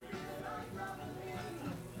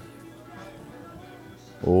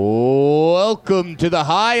Welcome to the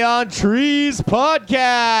Hight On Trees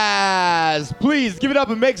podcast. Please give it up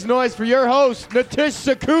and make some noise for your hosts, Natish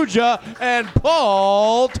Sakuja and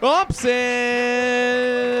Paul Thompson.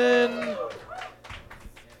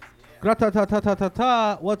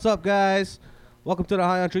 What's up, guys? Welcome to the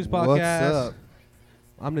Hight On Trees podcast. What's up?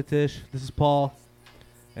 I'm Natish. This is Paul.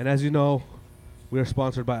 And as you know, we are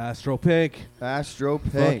sponsored by Astro Pink. Astro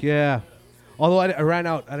Pink. Fuck yeah. Although I ran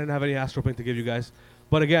out. I didn't have any Astro Pink to give you guys.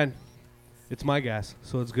 But again, it's my gas,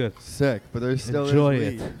 so it's good. Sick, but there's still Enjoy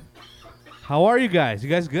is it. weed. How are you guys? You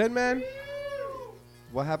guys good, man?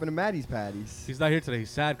 What happened to Maddie's Patties? He's not here today. He's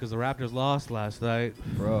sad because the Raptors lost last night.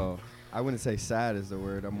 Bro, I wouldn't say sad is the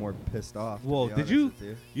word. I'm more pissed off. Whoa, did you?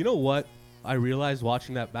 You know what I realized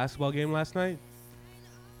watching that basketball game last night?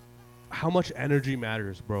 How much energy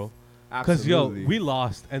matters, bro. Because, we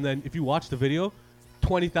lost. And then if you watch the video,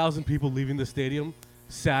 20,000 people leaving the stadium,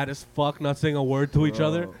 sad as fuck, not saying a word to each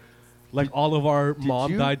other. Like all of our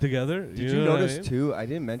mom died together. Did you notice, too? I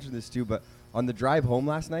didn't mention this, too, but on the drive home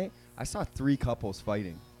last night, I saw 3 couples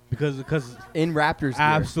fighting. Because in Raptors gear.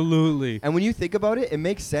 Absolutely. And when you think about it, it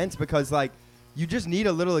makes sense because, like, you just need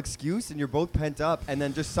a little excuse and you're both pent up. And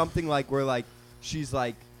then just something like where, like, she's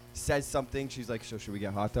like, says something. She's like, so should we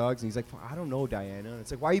get hot dogs? And he's like, I don't know, Diana. And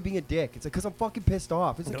it's like, why are you being a dick? It's like, because I'm fucking pissed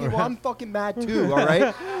off. It's like, okay, well, I'm fucking mad too, all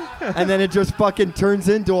right? And then it just fucking turns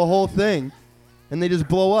into a whole thing. And they just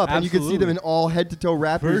blow up. Absolutely. And you can see them in all head-to-toe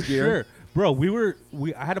Raptors gear. For sure. Bro,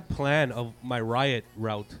 I had a plan of my riot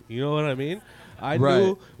route. You know what I mean? I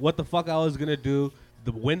knew what the fuck I was going to do,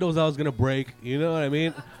 the windows I was going to break. You know what I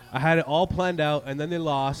mean? I had it all planned out, and then they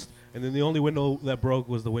lost. And then the only window that broke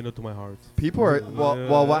was the window to my heart. People are,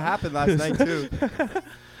 well, what happened last night, too,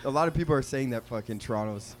 a lot of people are saying that fucking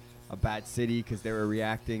Toronto's a bad city because they were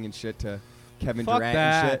reacting and shit to Kevin Durant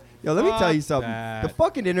and shit. Yo, let me tell you something. The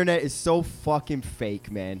fucking internet is so fucking fake,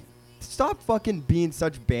 man. Stop fucking being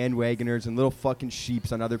such bandwagoners and little fucking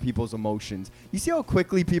sheeps on other people's emotions. You see how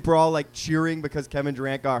quickly people are all like cheering because Kevin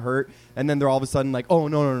Durant got hurt, and then they're all of a sudden like, oh,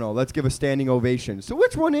 no, let's give a standing ovation. So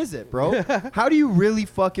which one is it, bro? How do you really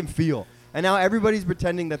fucking feel? And now everybody's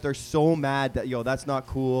pretending that they're so mad that, yo, that's not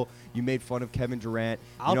cool. You made fun of Kevin Durant.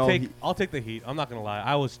 I'll take the heat. I'm not gonna lie.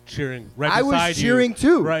 I was cheering right I beside was cheering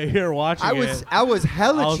too. Right here watching it. I was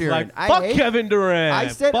hella cheering. Like, fuck Kevin Durant. I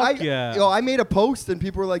said, yeah. I made a post and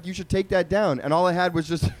people were like, you should take that down. And all I had was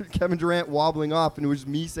just Kevin Durant wobbling off, and it was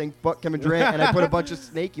me saying fuck Kevin Durant, and I put a bunch of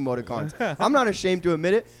snake emoticons. I'm not ashamed to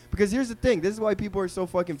admit it, because here's the thing. This is why people are so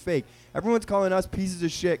fucking fake. Everyone's calling us pieces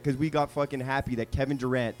of shit because we got fucking happy that Kevin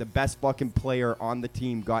Durant, the best fucking player on the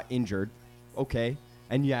team, got injured. Okay.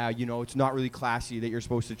 And yeah, you know, it's not really classy that you're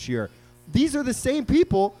supposed to cheer. These are the same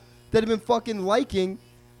people that have been fucking liking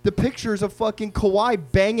the pictures of fucking Kawhi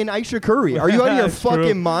banging Aisha Curry. Are you out of your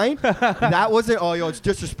fucking mind? That wasn't, it's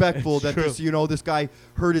disrespectful that this guy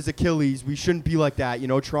hurt his Achilles. We shouldn't be like that. You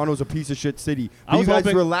know, Toronto's a piece of shit city. But you guys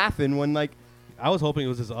were laughing when, like, I was hoping it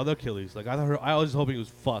was his other Achilles. Like, I was just hoping he was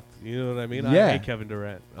fucked. You know what I mean? Yeah. I hate Kevin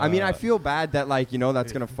Durant. I mean, I feel bad that, like, you know,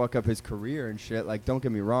 that's going to fuck up his career and shit. Like, don't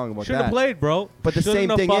get me wrong about that. Should have played, bro. But the same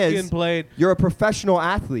thing is, you're a professional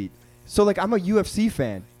athlete. So, like, I'm a UFC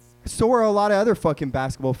fan. So are a lot of other fucking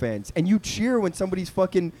basketball fans. And you cheer when somebody's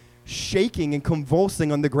fucking shaking and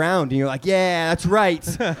convulsing on the ground, and you're like, yeah, that's right.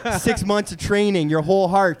 6 months of training, your whole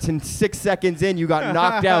heart, and 6 seconds in, you got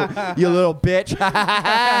knocked out, you little bitch.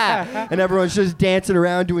 And everyone's just dancing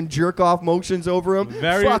around doing jerk-off motions over him.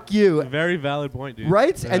 Fuck you. Very valid point, dude.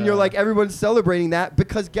 Right? And you're like, everyone's celebrating that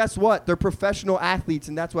because guess what? They're professional athletes,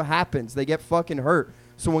 and that's what happens. They get fucking hurt.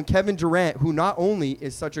 So when Kevin Durant, who not only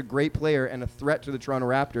is such a great player and a threat to the Toronto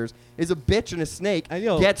Raptors, is a bitch and a snake,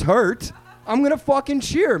 gets hurt, I'm going to fucking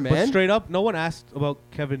cheer, man. But straight up, no one asked about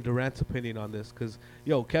Kevin Durant's opinion on this because,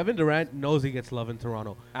 Kevin Durant knows he gets love in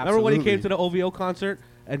Toronto. Absolutely. Remember when he came to the OVO concert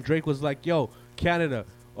and Drake was like, Canada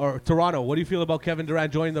or Toronto, what do you feel about Kevin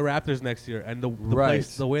Durant joining the Raptors next year? And the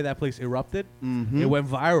way that place erupted, it went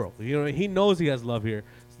viral. He knows he has love here.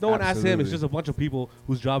 No one asked him. It's just a bunch of people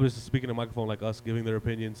whose job is to speak in a microphone like us, giving their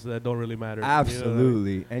opinions that don't really matter.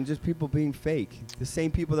 Absolutely. You know And just people being fake. The same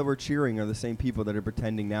people that were cheering are the same people that are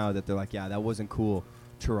pretending now that they're like, yeah, that wasn't cool,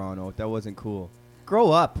 Toronto. That wasn't cool. Grow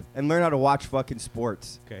up and learn how to watch fucking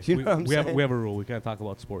sports. Okay. You know what I'm we saying? have a rule. We can't talk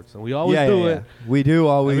about sports. And we always do it. We do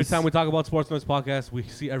always. Every time we talk about sports on this podcast, we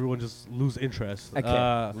see everyone just lose interest.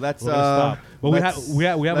 Okay. Let's stop. But we have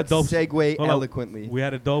a dope segue eloquently. We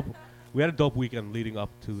had a dope weekend leading up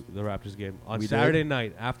to the Raptors game. On Saturday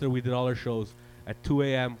night, after we did all our shows, at 2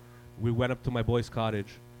 a.m., we went up to my boy's cottage,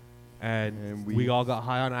 and we all got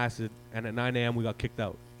high on acid, and at 9 a.m., we got kicked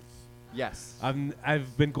out. Yes.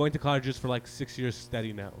 I've been going to cottages for like 6 years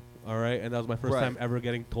steady now. All right, and that was my first time ever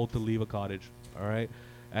getting told to leave a cottage. All right,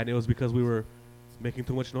 and it was because we were making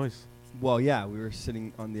too much noise. Well, yeah, we were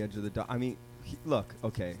sitting on the edge of the dock. I mean, look,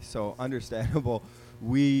 okay, so understandable.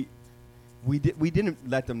 We didn't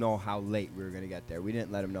let them know how late we were gonna get there. We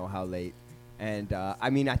didn't let them know how late, and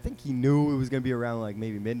I mean, I think he knew it was gonna be around like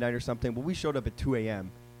maybe midnight or something. But we showed up at 2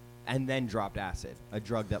 a.m. and then dropped acid, a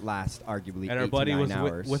drug that lasts arguably 8 to 9 hours. And our buddy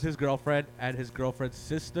was with his girlfriend and his girlfriend's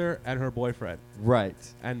sister and her boyfriend. Right.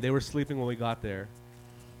 And they were sleeping when we got there.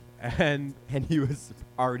 And he was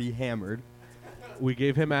already hammered. We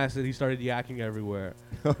gave him acid. He started yakking everywhere.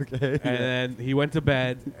 Okay. And then he went to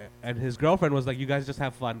bed. And his girlfriend was like, you guys just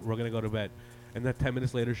have fun. We're going to go to bed. And then 10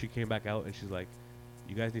 minutes later, she came back out and she's like,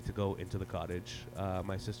 you guys need to go into the cottage.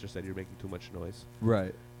 My sister said you're making too much noise.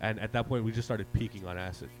 Right. And at that point, we just started peaking on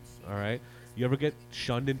acid. All right? You ever get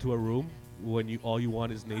shunned into a room when all you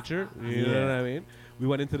want is nature? You know what I mean? We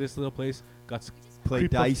went into this little place,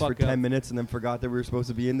 played dice for 10 minutes, and then forgot that we were supposed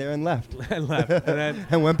to be in there and left. And then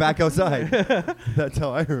and went back outside. That's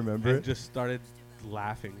how I remember and it. Just started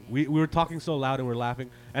laughing. We were talking so loud and we were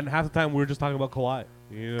laughing. And half the time, we were just talking about Kawhi.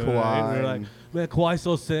 You know what I mean? We were like, man, Kawhi's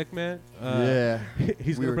so sick, man.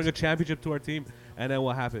 He's going to bring a championship to our team. And then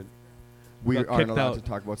what happened? We aren't allowed to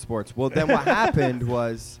talk about sports. Well, then what happened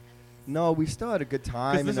was, no, we still had a good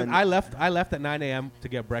time. Listen, I left at 9 a.m. to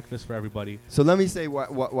get breakfast for everybody. So let me say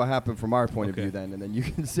what happened from our point of view then, and then you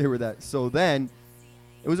can say where that. So then,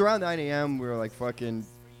 it was around 9 a.m. We were like fucking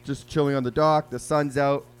just chilling on the dock. The sun's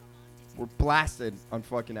out. We're blasted on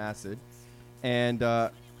fucking acid.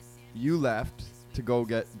 And you left to go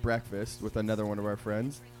get breakfast with another one of our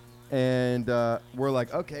friends. And we're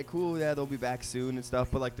like, okay, cool, yeah, they'll be back soon and stuff.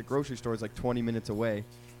 But, like, the grocery store is, like, 20 minutes away.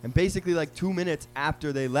 And basically, like, 2 minutes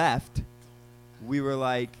after they left, we were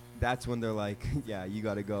like, that's when they're like, yeah, you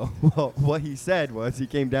got to go. Well, what he said was, he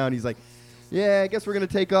came down, he's like, yeah, I guess we're going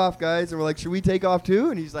to take off, guys. And we're like, should we take off too?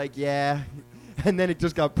 And he's like, yeah. And then it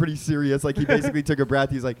just got pretty serious. Like, he basically took a breath.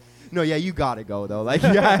 He's like, no, yeah, you got to go, though. Like,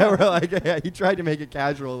 yeah, we're like, yeah, he tried to make it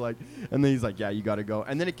casual, like, and then he's like, yeah, you got to go.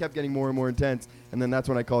 And then it kept getting more and more intense. And then that's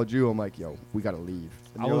when I called you. I'm like, yo, we got to leave.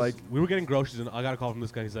 And you're like, we were getting groceries, and I got a call from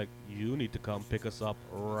this guy. He's like, you need to come pick us up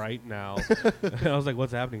right now. And I was like,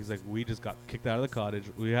 what's happening? He's like, we just got kicked out of the cottage.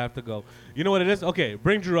 We have to go. You know what it is? Okay,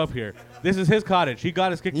 bring Drew up here. This is his cottage. He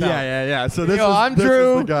got us kicked out. Yeah. So this I'm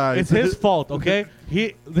Drew. the guy. It's his fault, okay?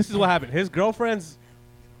 This is what happened. His girlfriend's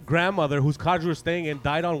grandmother, whose cottage we were staying in,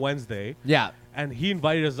 died on Wednesday. Yeah. And he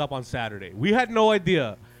invited us up on Saturday. We had no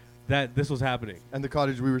idea that this was happening. And the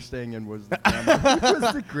cottage we were staying in was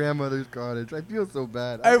the grandmother's cottage. I feel so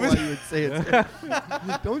bad. I don't know why you would say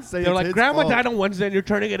it. Don't say it. They're like, Grandma died on Wednesday and you're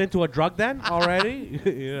turning it into a drug den already?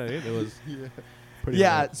 You know, it was pretty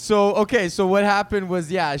hard. So what happened was,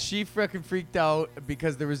 she freaking freaked out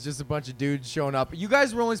because there was just a bunch of dudes showing up. You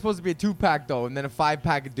guys were only supposed to be a 2-pack, though, and then a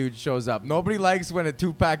 5-pack of dudes shows up. Nobody likes when a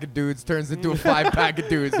 2-pack of dudes turns into a 5-pack of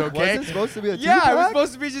dudes, okay? Was it supposed to be a 2-pack? Yeah, it was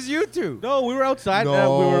supposed to be just you two. No, we were outside.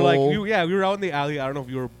 No. We were like, we were out in the alley. I don't know if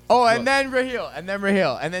you were. Oh, and then Raheel, and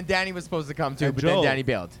then Danny was supposed to come too, And but Joe. then Danny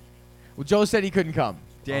bailed. Well, Joe said he couldn't come.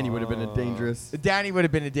 Danny would have been a dangerous. Danny would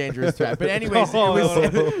have been a dangerous threat. But anyways,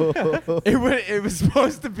 it was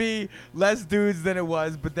supposed to be less dudes than it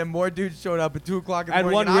was, but then more dudes showed up at 2 o'clock in the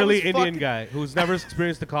And morning. one really Indian guy who's never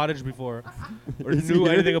experienced a cottage before or knew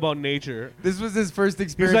anything about nature. This was his first He's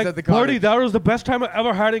experience like, at the cottage. Party, that was the best time I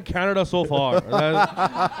ever had in Canada so far.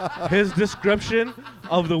 His description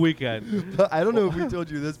of the weekend. I don't know if we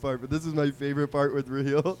told you this part, but this is my favorite part with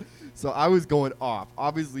Raheel. So I was going off.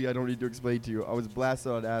 Obviously, I don't need to explain to you. I was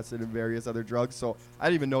blasted on acid and various other drugs, so I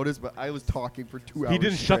didn't even notice, but I was talking for 2 hours He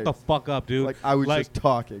didn't shut the fuck up, dude. Like, I was just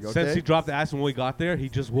talking, okay? Since he dropped the acid when we got there, he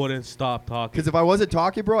just wouldn't stop talking. Because if I wasn't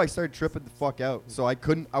talking, bro, I started tripping the fuck out. So I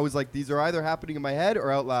couldn't. I was like, these are either happening in my head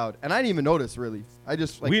or out loud. And I didn't even notice, really. I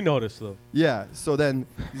just, like... We noticed, though. Yeah. So then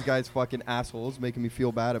these guys fucking assholes making me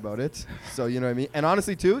feel bad about it. So, you know what I mean? And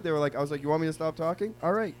honestly, too, they were like, I was like, you want me to stop talking?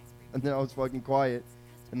 All right. And then I was fucking quiet.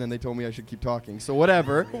 And then they told me I should keep talking. So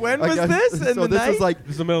whatever. When was this? In so the this night? was like...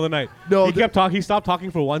 This is the middle of the night. No, he kept talking. He stopped talking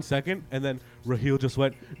for 1 second, and then Raheel just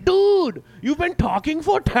went, "Dude, you've been talking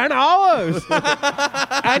for 10 hours,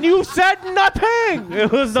 and you said nothing."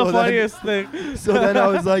 It was the funniest thing. So then I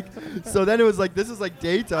was like, it was like, this is like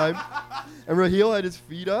daytime, and Raheel had his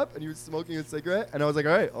feet up, and he was smoking a cigarette, and I was like,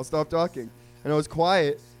 all right, I'll stop talking. And I was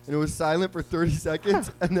quiet, and it was silent for 30 seconds,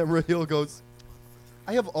 and then Raheel goes,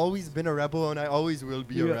 I have always been a rebel, and I always will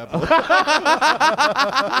be a rebel.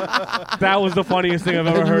 That was the funniest thing I've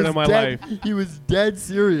ever heard in my life. He was dead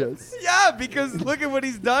serious. Yeah, because look at what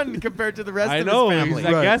he's done compared to the rest I of know. his family.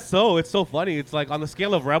 I guess so. It's so funny. It's like on the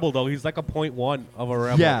scale of rebel, though, he's like a 0.1 of a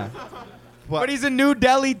rebel. Yeah. But he's a New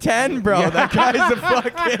Delhi 10, bro. Yeah. That guy's a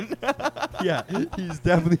fucking Yeah, he's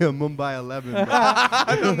definitely a Mumbai 11. Bro.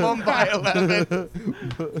 the Mumbai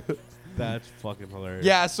 11. That's fucking hilarious.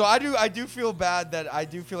 Yeah, so I do feel bad that I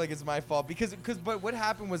do feel like it's my fault but what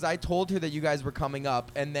happened was I told her that you guys were coming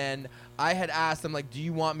up, and then I had asked them, like, do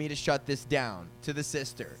you want me to shut this down to the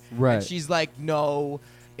sister? Right. And she's like, no,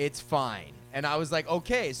 it's fine. And I was like,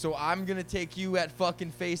 okay, so I'm gonna take you at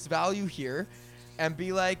fucking face value here and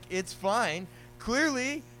be like, it's fine.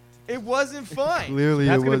 Clearly, it wasn't fine. Clearly,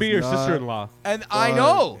 That's it going to was be your not. sister-in-law. And I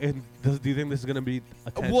know. And do you think this is going to be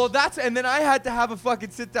attention? Well, and then I had to have a fucking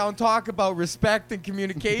sit down talk about respect and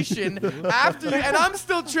communication after, and I'm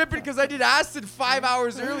still tripping because I did acid 5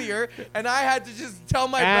 hours earlier, and I had to just tell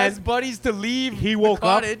my And best buddies to leave he woke the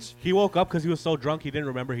cottage. He woke up because he was so drunk he didn't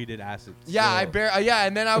remember he did acid. Yeah, So- yeah,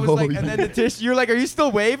 and then I was Oh, like, and then the tish, you're like, are you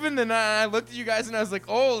still waving? And I looked at you guys and I was like,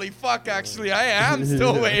 holy fuck, actually, I am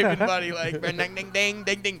still waving, buddy. Like, ding, ding, ding,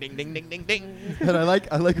 ding, ding, ding, ding, ding, ding, ding. And I like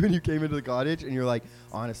when you came into the cottage and you're like,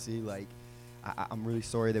 honestly, like, I'm really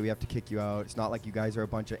sorry that we have to kick you out. It's not like you guys are a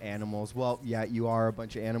bunch of animals. Well, yeah, you are a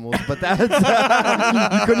bunch of animals, but that's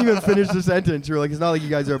you couldn't even finish the sentence. You were like, it's not like you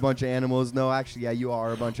guys are a bunch of animals. No, actually, yeah, you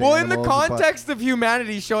are a bunch of Well, in animals. the context of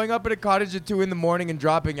humanity, showing up at a cottage at 2 a.m. and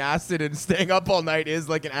dropping acid and staying up all night is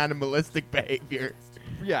like an animalistic behavior.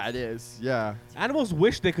 Yeah, it is. Yeah. Animals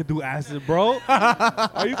wish they could do acid, bro.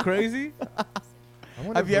 Are you crazy?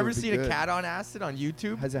 Have you ever seen a cat on acid on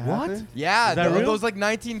YouTube? Has it What? happened? Yeah, Is that real? those like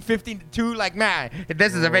 1952, like, man,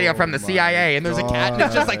 this is a video from the Oh CIA, and there's a cat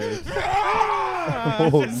that's just like,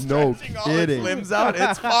 Oh, just no stretching all its kidding. limbs out.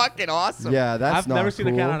 It's fucking awesome. Yeah, that's I've not never seen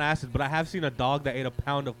a cat cool. on acid, but I have seen a dog that ate a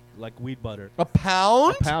pound of like weed butter. A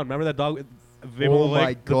pound? A pound. Remember that dog? Oh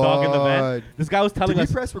my The dog in the van. God. This guy was telling Did us.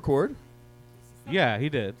 he press record? Yeah, he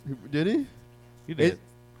did. Did he? He did.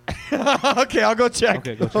 Okay, I'll go check.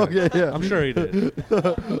 Okay, go check. Okay, yeah. I'm sure he did.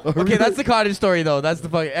 Okay, that's the cottage story, though. That's the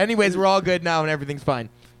fucking. Anyways, we're all good now and everything's fine.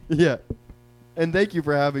 Yeah. And thank you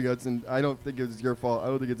for having us. And I don't think it's your fault. I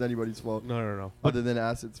don't think it's anybody's fault. No. Other than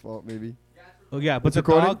Acid's fault, maybe. Oh yeah, but It's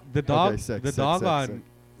recording? the Okay, sick, sick, sick.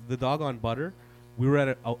 the dog on Butter. We were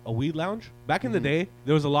at a weed lounge back in the day.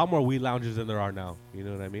 There was a lot more weed lounges than there are now. You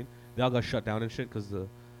know what I mean? They all got shut down and shit because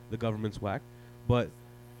the government's whack. But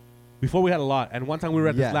before we had a lot, and one time we were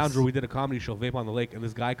at this Yes. lounge where we did a comedy show, Vape on the Lake, and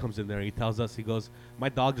this guy comes in there and he tells us, he goes, my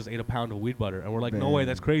dog just ate a pound of weed butter, and we're like, no way, Man.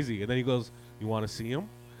 that's crazy. And then he goes, you want to see him?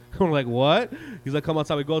 We're like, what? He's like, come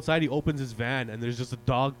outside. We go outside. He opens his van, and there's just a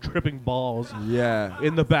dog tripping balls Yeah.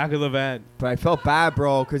 in the back of the van. But I felt bad,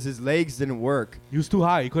 bro, because his legs didn't work. He was too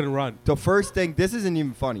high. He couldn't run. The first thing, this isn't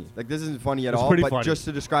even funny. Like, this isn't funny at It's all. pretty But funny. just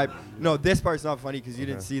to describe, no, this part's not funny because you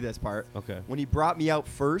Okay. didn't see this part. Okay. When he brought me out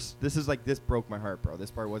first, this broke my heart, bro.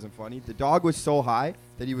 This part wasn't funny. The dog was so high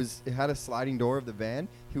that it had a sliding door of the van.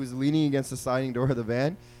 He was leaning against the sliding door of the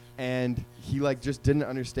van, and he like just didn't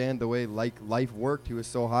understand the way like life worked. He was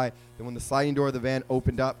so high. Then when the sliding door of the van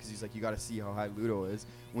opened up, because he's like, you got to see how high Ludo is.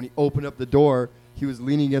 When he opened up the door, he was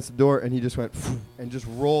leaning against the door, and he just went and just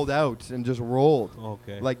rolled out and just rolled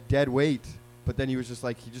Okay. like dead weight. But then he was just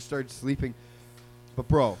like, he just started sleeping. But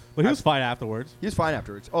bro, But he was fine afterwards. he was fine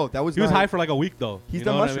afterwards. Oh, that was He was not- high for like a week though. He's You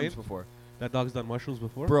done know what I mushrooms mean? before. That dog's done mushrooms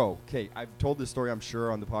before. Bro, okay, I've told this story, I'm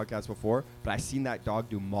sure, on the podcast before, but I seen that dog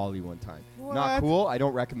do Molly one time. What? Not cool. I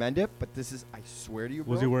don't recommend it, but this is, I swear to you,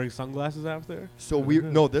 bro. Was he wearing sunglasses after? So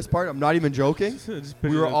no, this part, I'm not even joking. Just We picture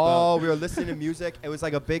were that dog. we were listening to music. It was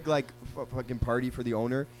like a big, like, fucking party for the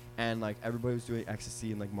owner, and, like, everybody was doing ecstasy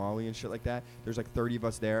and, like, Molly and shit like that. There's, like, 30 of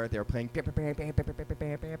us there. They were playing,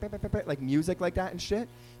 like, music like that and shit. And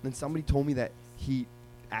then somebody told me that he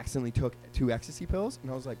accidentally took 2 ecstasy pills,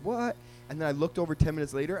 and I was like, what? And then I looked over 10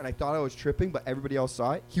 minutes later, and I thought I was tripping, but everybody else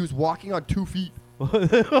saw it. He was walking on 2 feet.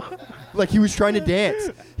 Like he was trying to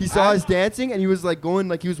dance. He saw us dancing, and he was like going,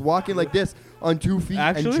 like he was walking like this on 2 feet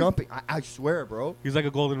Actually? and jumping. I swear, bro. He's like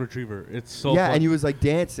a golden retriever. It's so Yeah, fun. and he was like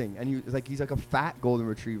dancing, and he's like a fat golden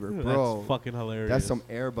retriever, bro. That's fucking hilarious. That's some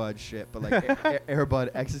Airbud shit, but like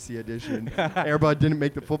Airbud Ecstasy edition. Airbud didn't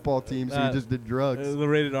make the football team, so he just did drugs. The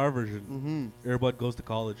rated R version. Mm-hmm. Airbud goes to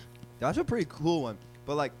college. That's a pretty cool one.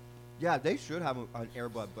 But like, yeah, they should have an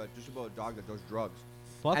Airbud, but just about a dog that does drugs.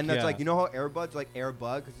 Fuck And that's yeah. like, you know how Airbud's like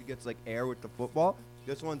Airbud because he gets like air with the football?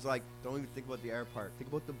 This one's like, don't even think about the air part.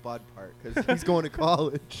 Think about the bud part because he's going to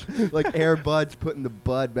college. Like Airbud's putting the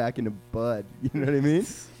bud back into bud. You know what I mean?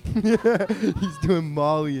 He's doing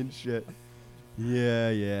Molly and shit.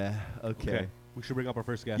 Yeah. Okay. We should bring up our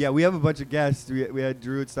first guest. Yeah, we have a bunch of guests. We had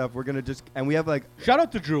Drew and stuff. We're gonna and we have like. Shout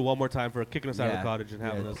out to Drew one more time for kicking us out of the cottage and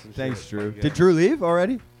having us. And thanks, Drew. Yeah. Did Drew leave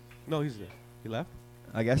already? No, he's there. He left.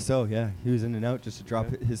 I guess so. Yeah, he was in and out just to drop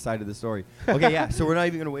his side of the story. Okay, yeah. So we're not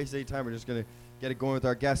even gonna waste any time. We're just gonna get it going with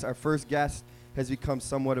our guest. Our first guest has become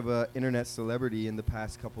somewhat of an internet celebrity in the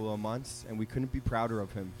past couple of months, and we couldn't be prouder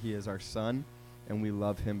of him. He is our son, and we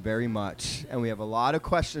love him very much. And we have a lot of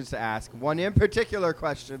questions to ask. One in particular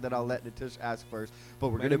question that I'll let Nitish ask first, but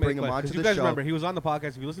we're going to bring him onto the show. You guys remember, he was on the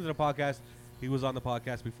podcast. If you listen to the podcast, he was on the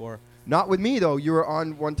podcast before. Not with me, though. You were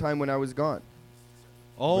on one time when I was gone.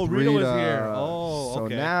 Oh, Rita was here. Oh, so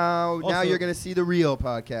okay. now you're going to see the real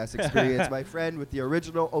podcast experience, my friend, with the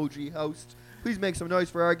original OG host. Please make some noise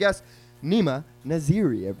for our guest, Nima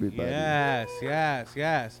Naziri, everybody.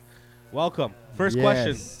 Yes. Welcome. First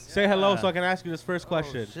question. Say hello so I can ask you this first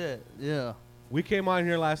question. Oh, shit. Yeah. We came on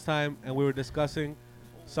here last time and we were discussing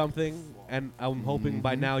something, and I'm hoping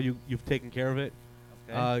by now you've taken care of it.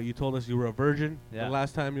 Okay. You told us you were a virgin the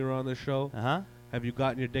last time you were on this show. Uh-huh. Have you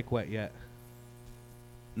gotten your dick wet yet?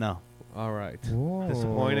 No. All right. Whoa.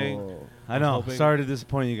 Disappointing. I know. Sorry to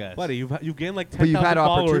disappoint you guys. Buddy, you've gained like But you've 10,000 had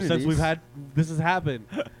followers since opportunities. this has happened.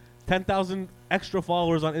 10,000 extra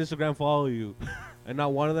followers on Instagram follow you, and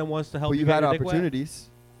not one of them wants to help But you you've get had your dick wet? opportunities.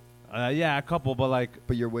 Yeah, a couple, but like,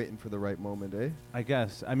 But you're waiting for the right moment, eh? I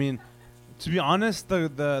guess. I mean, to be honest,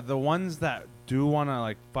 the ones that do want to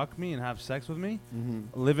like fuck me and have sex with me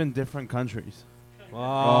live in different countries.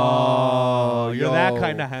 Oh, you're yo. that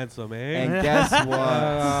kind of handsome, eh? And guess what?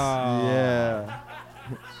 Yeah.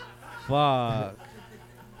 Fuck.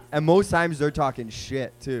 And most times they're talking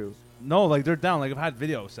shit, too. No, like they're down. Like I've had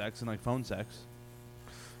video sex and like phone sex.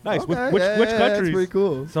 Nice. Okay, Which that's countries? pretty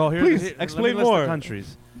cool. So Please, let me explain list the more.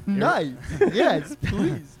 countries. Nice. Yes,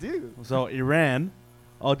 please do. So Iran.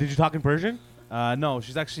 Oh, did you talk in Persian? No,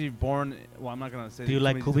 she's actually born. Well, I'm not gonna say. Do you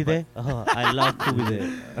like too many kubide? different- I love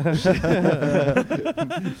kubide.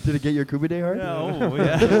 Did it get your Kubide hard?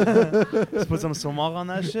 Yeah. Just put some somag on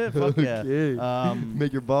that shit. Fuck Okay. yeah.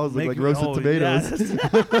 Make your balls look Make like it- roasted tomatoes.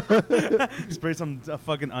 Yeah. Spray some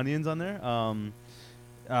fucking onions on there.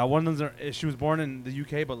 One of them, she was born in the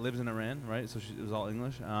UK but lives in Iran, right? So it was all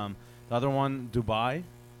English. The other one, Dubai.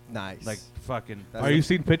 Nice. Like fucking. That's Are you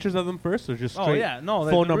seeing pictures of them first, or just straight? Oh yeah, no.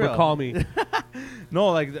 Phone number, real. call me. No,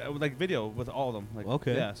 like video with all of them. Like,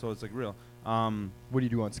 Okay. Yeah, so it's like real. What do you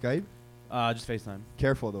do on Skype? Just FaceTime.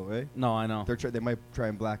 Careful though, eh? No, I know. They might try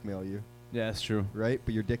and blackmail you, Yeah, it's true. right?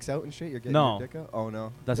 But your dick's out and shit. You're getting No. your dick out. Oh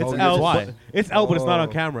no. That's It's that's out. why. But it's out, but it's not on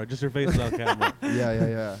Oh. camera. Just your face is on camera.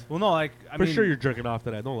 Yeah. Well, no, like I For mean, sure, you're jerking off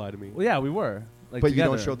to that. Don't lie to me. Well, yeah, we were. Like, But you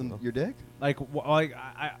don't together. show them your dick. Like,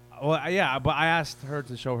 yeah, but I asked her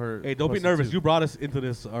to show her. Hey, don't be pussy, nervous. too. You brought us into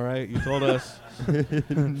this, all right? You told us.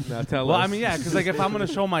 Now tell Well, us. I mean, yeah, because like if I'm gonna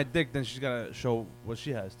show my dick, then she's gotta show what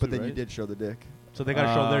she has. Too, But then you right? did show the dick. So they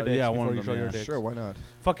gotta show their dicks yeah, one before of you them, show your yeah. dicks. Sure, why not?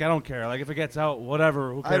 Fuck, I don't care. Like if it gets out,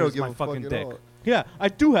 whatever. Who cares? I don't It's give my a fuck fucking at dick. all. Yeah, I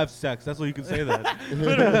do have sex. That's why you can say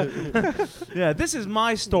that. Yeah, this is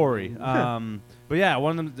my story. But yeah,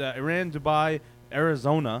 one of them, Iran, Dubai,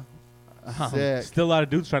 Arizona. Sick. Still a lot of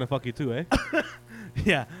dudes trying to fuck you too, eh?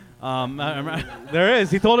 Yeah. There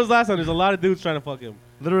is. He told us last time. There's a lot of dudes trying to fuck him.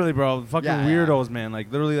 Literally, bro. Fucking Yeah. weirdos, man.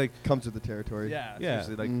 Like literally, like Comes with the territory. yeah, Yeah.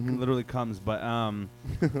 seriously, like Mhm. literally comes. But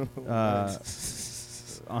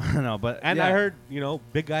no, but And yeah. I heard,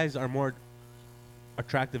 big guys are more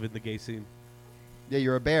attractive in the gay scene. Yeah,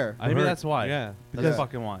 you're a bear. I Maybe heard. that's why. Yeah. That's Yeah.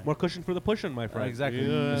 fucking why. More cushion for the pushing, my friend. exactly.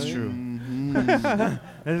 Yeah. That's true. Mhm.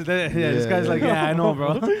 Yeah, this guy's like, yeah, I know,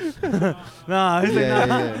 bro. Nah, he's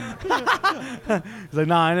yeah. he's like,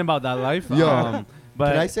 nah, I ain't about that life. Yo.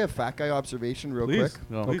 But Can I say a fat guy observation real Please. quick?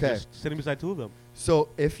 No. Please, Okay. just sitting beside two of them. So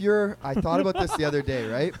I thought about this the other day,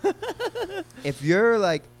 right? If you're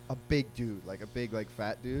like a big dude, like a big like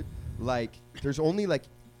fat dude, like there's only like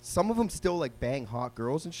some of them still like bang hot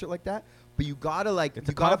girls and shit like that, but you gotta like It's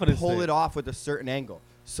a you gotta confidence pull thing. it off with a certain angle.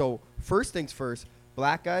 So first things first,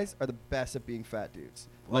 black guys are the best at being fat dudes.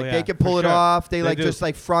 Like yeah, they can for pull it sure. off. They They like do. just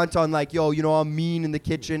like front on like, yo, I'm mean in the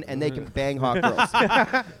kitchen, and they can bang hot girls.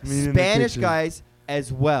 Mean in the Spanish kitchen. guys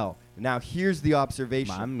as well. Now here's the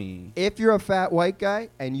observation. Mommy. If you're a fat white guy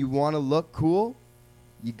and you want to look cool,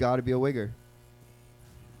 you got to be a wigger.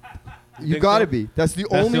 You think got to so? be. That's the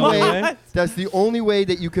That's only the only way. way? That's the only way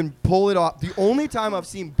that you can pull it off. The only time I've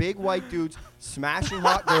seen big white dudes smashing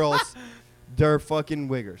hot girls, they're fucking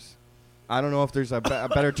wiggers. I don't know if there's a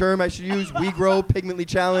better term I should use. We grow pigmently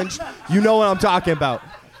challenged. You know what I'm talking about.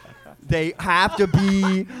 They have to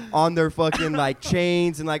be on their fucking like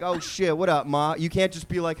chains and like, oh shit, what up, ma? You can't just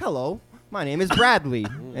be like, hello, my name is Bradley,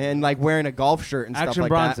 and like wearing a golf shirt and Action stuff like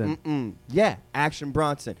Bronson. that. Yeah, Action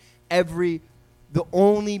Bronson. The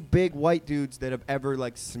only big white dudes that have ever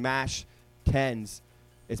like smashed 10s,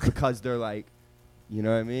 it's because they're like, you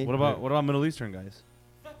know what I mean? What about Middle Eastern guys?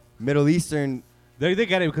 Middle Eastern? They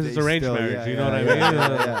get it because it's They arranged still- marriage. yeah, You know yeah, what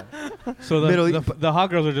I mean? yeah. So Middle the hot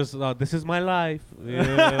girls are just, this is my life.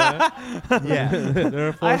 Yeah. Yeah. They're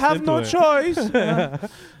I forced have into no it. choice.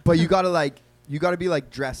 But you gotta be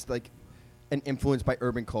like dressed like and influenced by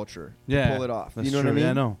urban culture Yeah, to pull it off. That's You know true. what I mean?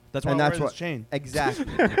 Yeah, no. That's why And I that's wear what- this chain. Exactly.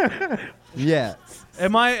 Yeah.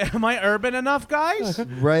 Am I urban enough, guys?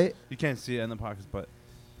 Right? You can't see it in the pockets, but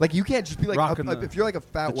Like you can't just be like Rocking the- if you're like a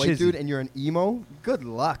fat the white chizzy. dude and you're an emo. Good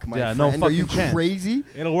luck, my Yeah, friend. no Are you fucking chance. crazy?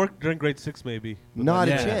 It'll work during grade 6 maybe. Not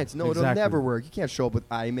Yeah, a chance. No, it'll exactly. never work. You can't show up with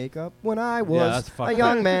eye makeup. When I that's was a fucked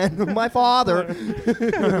young man, my father.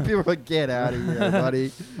 People are like, get out of here,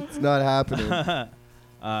 buddy. It's not happening.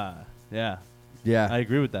 yeah, Yeah. I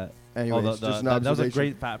agree with that. Anyways, Oh, just an that was a observation.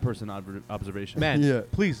 great fat person observation. Man, Yeah.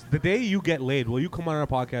 please, the day you get laid, will you come on our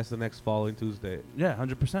podcast the next following Tuesday? Yeah,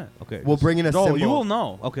 100%. Okay. We'll bring in a No, symbol. you will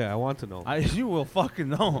know. Okay, I want to know. You will fucking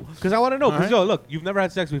know. Because I want to know. Because, Alright. yo, look, you've never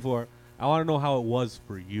had sex before. I want to know how it was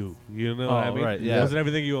for you. You know what I Oh, mean? right, yeah. Was it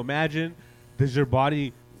everything you imagined? Does your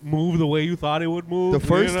body move the way you thought it would move? The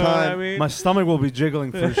first you know what I time- mean? My stomach will be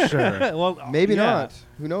jiggling for sure. well, Maybe yeah. not.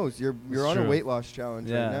 Who knows? You're It's on a true. weight loss challenge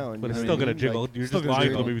Yeah. right now. And But you it's know still what I gonna mean? jiggle. Like, You're still just gonna lying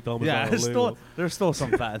jiggle. to me. Tell me Yeah, it's there's still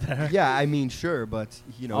some fat there. yeah, I mean, sure, but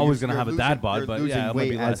you know, Always you're gonna have a losing- dad bod, you're but losing yeah, it might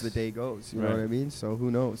weight be as less. the day goes. You know Right. what I mean? So who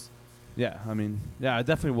knows? Yeah, I mean, yeah, I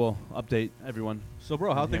definitely will update everyone. So,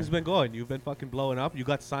 bro, how Yeah. things been going? You've been fucking blowing up. You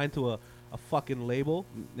got signed to a fucking label,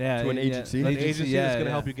 Yeah, To an agency? an Agency, agency that's gonna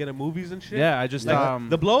help you get in movies and shit. Yeah, I just Yeah.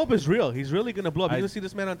 The blow up is real. He's really gonna blow up. You're I- gonna see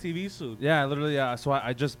this man on TV soon. yeah, literally, yeah. So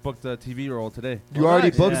I just booked a TV role today. You already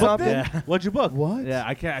nice. booked Yeah. something? Yeah. What'd you book? What? Yeah,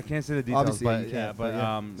 I can't say the details, Obviously, but you yeah, can't, but but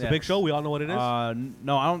yeah. It's a big show. We all know what it is.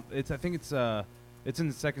 No, I don't. I think it's in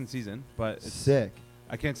the second season, but Sick.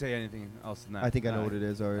 I can't say anything else than that. I think I know what it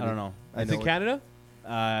is already. I don't know. I It's know in it. Canada.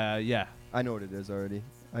 Yeah. I know what it is already.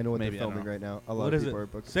 I know what Maybe, I they're don't filming know. right now. A lot What of is people it? are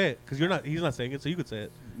booked. Say it, because he's not saying it, so you could say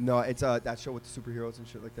it. No, it's that show with the superheroes and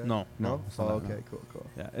shit like that. No. No. it's Oh, not that, okay, cool. no.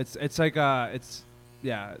 Yeah, it's like it's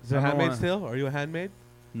yeah. Is it I don't Handmaid's wanna- Tale? Are you a handmaid?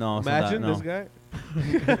 No, it's not that, Imagine no. this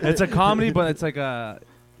guy. It's a comedy, but it's like a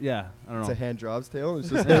yeah. I don't It's know. a hand job's tale. It's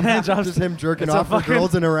just him, Hand job's- just him jerking it's a off for fucking-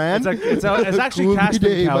 girls in Iran. it's actually Groovy casting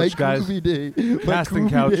day, my couch, guys. groovy day. My Casting groovy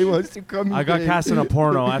couch. day wants to come I got day. cast in a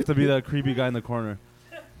porno. I have to be the creepy guy in the corner.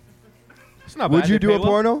 It's not Would bad. you They do pay a well.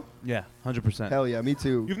 porno? Yeah, 100%. Hell yeah, me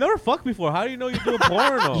too. You've never fucked before. How do you know you're doing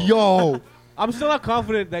porno? Yo, I'm still not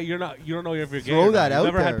confident that you're not. You don't know if you're gay. Throw or not. that You've out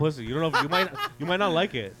never had there. pussy. You don't know. If, you might not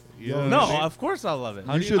like it. You know Yo, what No, I mean? of course I love it.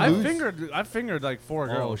 How do you should I lose. fingered like 4 Oh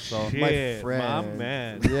girls. So. shit, my friend. my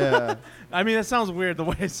man. Yeah. I mean, it sounds weird the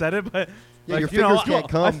way I said it, but Yeah, like, your you know, fingers can't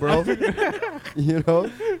come, bro. You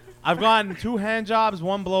know? I've gotten 2 hand jobs,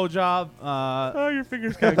 1 blow job, Oh, your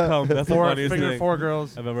fingers can't come. That's the funniest fingered thing 4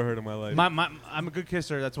 girls. I've ever heard in my life. I'm a good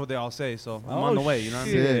kisser. That's what they all say. So I'm Oh, on the way. You know what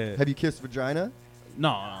I mean? shit. Sick. Have you kissed vagina?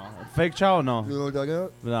 No, fake chow. No, You know what I'm talking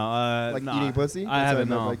about? no. Like no, eating pussy? I That's what haven't.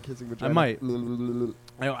 meant, No, Like kissing vagina. might. L-l-l-l-l.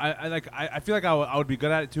 I feel like I would be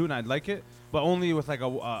good at it too, and I'd like it, but only with like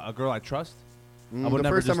a girl I trust. I would The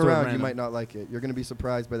never first just time do it around, you random. might not like it. You're gonna be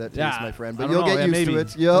surprised by that taste, Yeah, my friend. I But don't you'll know. get Yeah, used to maybe.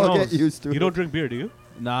 it. You'll Who get knows? used to it. You don't drink beer, do you?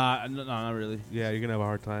 Nah, no, not really. Yeah, you're gonna have a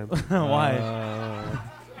hard time. Why?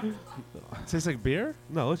 It tastes like beer.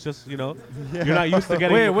 No, it's just you're not used to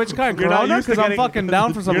getting. Wait, which kind? You're not Corona? used to Because I'm getting- fucking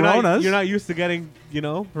down for some you're not, Ronas. you're not used to getting.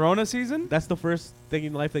 Corona season. That's the first thing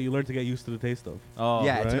in life that you learn to get used to the taste of. Oh,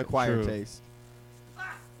 Yeah, it's an right? acquired True. taste.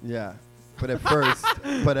 Yeah. But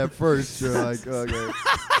at first, you're like, okay.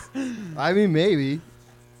 I mean, maybe.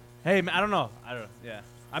 Hey, man, I don't know. Yeah.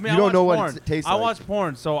 I mean, You I don't watch know what porn. it tastes I like. watch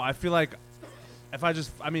porn, so I feel like if I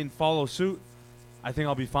just, follow suit, I think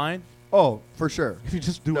I'll be fine. Oh, for sure. If you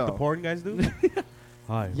just do what the No. porn guys do.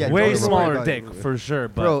 Hi. Yeah, Way don't worry smaller about dick it. for sure,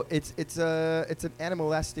 but Bro, it's an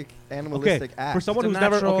animalistic Okay. act. For someone It's a who's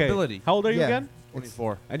never. natural Okay. ability. How old are you Yeah. again?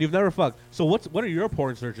 24. And you've never fucked. So what are your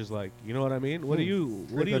porn searches like? You know what I mean? What are Hmm. you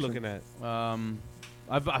Great looking question. at?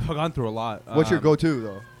 I've gone through a lot. What's your go-to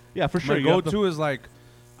though? Yeah, for sure. My you have go-to is like,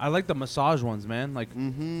 I like the massage ones, man. Like,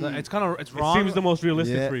 Mm-hmm. it's it's It wrong. seems the most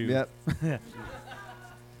realistic yeah, for you. Yep.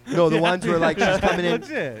 No, the ones where like she's coming in.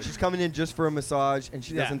 Legit. She's coming in just for a massage, and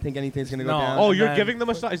she Yeah. doesn't think anything's gonna go No. down. Oh, And you're then- giving the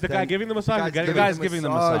massage. Is the guy then giving the massage? or getting the guy's giving the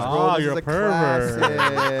massage. bro. Ah, This you're is a pervert.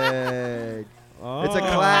 classic. Oh, It's a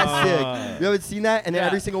classic. You haven't seen that? And then Yeah.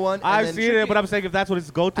 every single one. and I've then seen it, but I'm saying if that's what his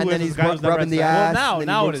go-to And is, then this he's guy who's never rubbing had the sex. ass. Well, and then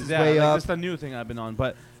now he it works is. his Yeah, way like, up. it's a new thing I've been on,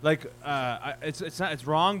 but like, it's not, it's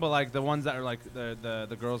wrong, but like the ones that are like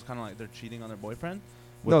the girls kind of like they're cheating on their boyfriend.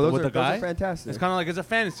 With No, the, those with are the guy. fantastic. It's kind of like it's a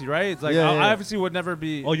fantasy, right? It's like Yeah, I yeah. obviously would never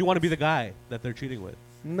be. Oh, you want to be the guy that they're cheating with?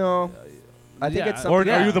 No. I think Yeah. it's Or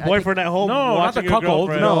something. are you the I think- boyfriend at home No, not watching the your cuckold,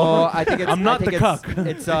 girlfriend? No, I think it's. I'm not I think the it's- cuck.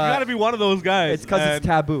 It's You gotta be one of those guys. It's because it's and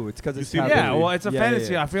taboo. It's because You it's seem- taboo. Yeah, well, it's a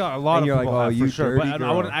fantasy. I feel like a lot And of you're people like, oh, have you for sure, but dirty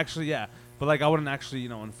I wouldn't girl. actually. Yeah, but like I wouldn't actually,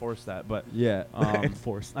 enforce that. But Yeah.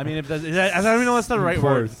 enforced. I mean, if that's, I don't even know that's the right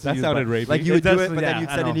word. Enforce. to That use, sounded but- rapey. Like you It would do does- it, but yeah, then you'd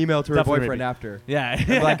I send an know. email to her Definitely boyfriend rapey. after. Yeah, And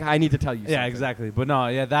be like, I need to tell you something. yeah, exactly. But no,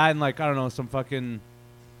 yeah, that and like I don't know, some fucking,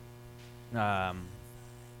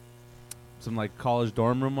 some like college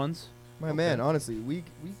dorm room ones. My man, honestly, we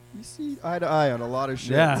see eye to eye on a lot of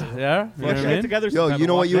shit. Yeah, yeah. You know Let's what I get mean? together Yo, sometime you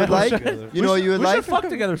know and what you watch would like? Netflix together. You know what you would We like? should fuck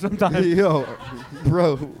together sometime. Yo,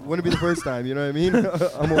 bro, wouldn't be the first time. You know what I mean?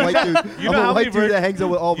 I'm a white dude. You know I'm how a white many dude that hangs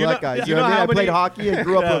out with all you black know- guys. you You know know what I how mean? I played many- hockey and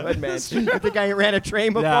grew up Yeah. a hood man. You think I ain't ran a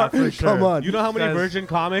train before? Yeah, for sure. Come on. You know how many Guys- Virgin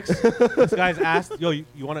comics this guy's asked? Yo, you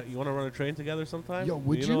wanna run a train together sometime? Yo,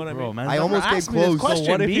 would you? you? Know what I Bro, mean? man, I never almost came asked me this close. So question,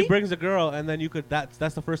 So what if he B? brings a girl and then you could? That's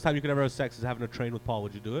the first time you could ever have sex is having a train with Paul.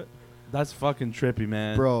 Would you do it? That's fucking trippy,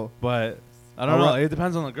 man. Bro, But I don't I'll know. run- It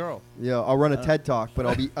depends on the girl. yeah, I'll run a TED talk, but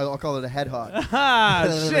I'll call it a head hawk. Ah,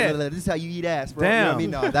 shit. This is how you eat ass, bro. You know what I Damn.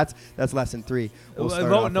 mean? No, that's lesson 3. We'll start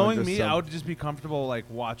Well, off on knowing just me, some- I would just be comfortable like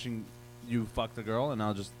watching you fuck the girl, and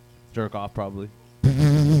I'll just jerk off probably.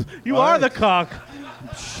 You All are right. the cock.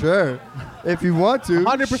 Sure, if you want to.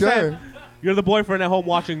 100%. Sure. You're the boyfriend at home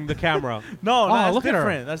watching the camera. No, Oh, that's look at her.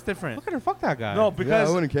 different. That's different. Look at her. Fuck that guy. No, Yeah, because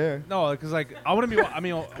I wouldn't care. no, because like I wouldn't be. I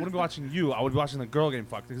wouldn't be watching you. I would be watching the girl getting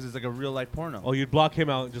fucked because it's like a real life porno. Oh, you'd block him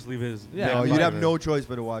out and just leave his. Yeah, No, name you'd have private. no choice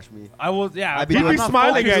but to watch me. I will. Yeah, I'd be You'd doing be not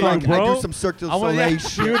smiling focused at on you, I bro. do some Cirque du I wanna- Soleil yeah.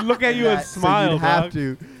 shit. He would look at you and That- so smile, You'd have dog.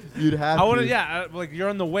 to. You'd have I to. wouldn't. Yeah, like you're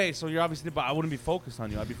on the way, so you're obviously. But I wouldn't be focused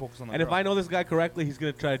on you. I'd be focused on the And girl. if I know this guy correctly, he's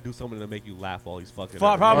gonna try to do something to make you laugh while he's fucking.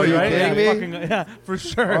 Probably Are you right. kidding yeah, me? fucking, yeah, for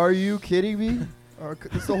sure. Are you kidding me?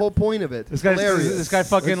 That's the whole point of it. This It's guy's hilarious. this guy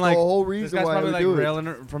fucking That's like the whole this reason guy's why I probably would like do it. railing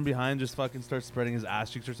her from behind, just fucking starts spreading his ass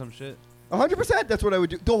cheeks or some shit. 100%. That's what I would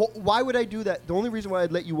do. Why would I do that? The only reason why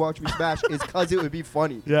I'd let you watch me smash is because it would be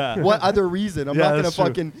funny. Yeah. What other reason? I'm Yeah, not gonna that's true.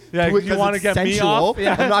 fucking Yeah, do it you 'cause wanna it's get me sensual. off?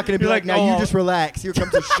 Yeah. I'm not gonna be You're like, like, now you oh. just relax. Here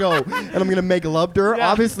comes a show, and I'm gonna make love to her. Yeah.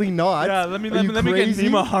 Obviously not. Yeah, let me Are let you me, let me get crazy?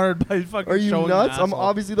 Nima hard by fucking Are you showing nuts? an I'm asshole.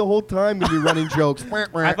 obviously the whole time gonna be running jokes.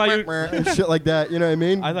 I thought you- and shit like that. You know what I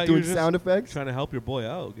mean? I thought you Doing were just sound effects. trying to help your boy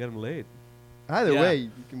out, get him laid. Either Yeah. way, you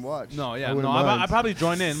can watch. No, yeah, I no. wouldn't I mind. probably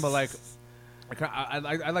join in, but like,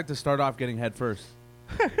 I like to start off getting head first.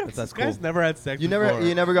 If that's This cool. guy's never had sex. You before.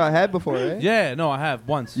 never got head before, right? Yeah, no, I have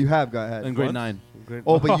once You have got head in grade Once? 9. Great.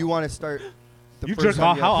 Oh, but you want to start. The You first jerk time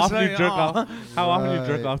off. you How have- often you Saying, jerk oh. off? How often you jerk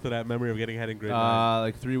Right. off to that memory of getting head in grade 9?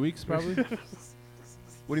 Like 3 weeks probably.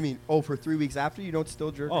 What do you mean? Oh, for 3 weeks after you don't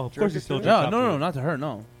still jerk? Oh, of jerk course it you still to jerk her? No, off no, to no, it. not to her.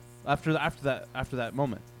 No, after that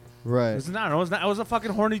moment. Right. It's not. I was a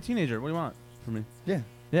fucking horny teenager. What do you want from me? Yeah,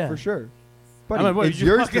 Yeah, for sure. I Buddy, mean, what, it's you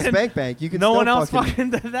yours to fucking- spank bank. You can No still one else fucking. fucking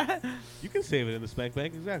did that. You can save it in the spank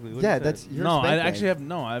bank. Exactly. What Yeah, you said. that's your No, I spank actually bank. have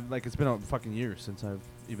no. I've like it's been a fucking year since I've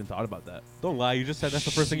even thought about that. Don't lie. You just said that's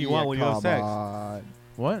the first thing you want when you come have sex. on.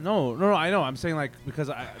 What? No. I know. I'm saying like because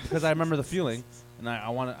I remember the feeling, and I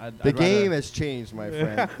want to. The game has changed, my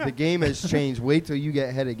friend. The game has changed. Wait till you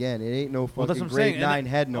get head again. It ain't no Well, that's fucking what I'm saying. grade 9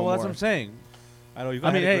 head no well, that's more. what I'm saying. I know you got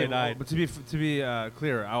I mean, head in hey, grade 9. but to be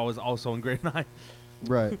clear, I was also in grade 9.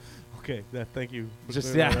 Right. Okay. Yeah, thank you. for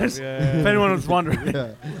Just clearing yeah. that up. If anyone was wondering,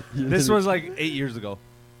 Yeah. this was like 8 years ago.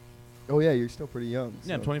 Oh yeah, you're still pretty young.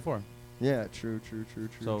 Yeah, I'm so- 24. Yeah, true.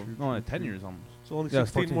 So true, no, like true, 10 years almost. So only Yeah,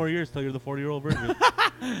 16 14. more years till you're the 40-year-old virgin.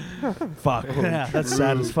 Fuck. Yeah, that's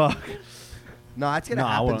sad as fuck. No, it's gonna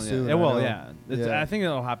I happen wouldn't, soon. It I will. know. Yeah. Yeah. I think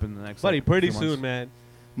it'll happen in the next. Buddy, like, pretty few soon, months. man.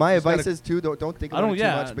 My Just advice gotta- is too. Don't think I about don't- it too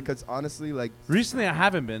yeah. much because honestly, like, Recently, I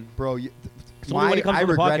haven't been. bro, It's only when he comes I on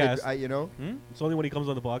the regretted. podcast. You know It's only when he comes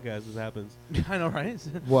on the podcast this happens I know, right?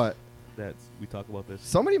 what? that we talk about this.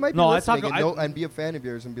 Somebody might be No, I listening talk- and, I- know, and be a fan of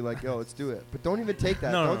yours and be like, "Yo, let's do it." But don't even take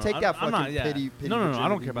that. No, no, don't no, take I'm- that I'm fucking not- yeah. pity. No, no, no, I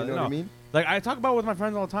don't virginity, care about you that, know what I no. mean? Like I talk about it with my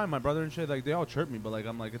friends all the time, my brother and shit. Like they all chirp me, but like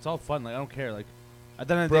I'm like it's all fun. Like I don't care. Like at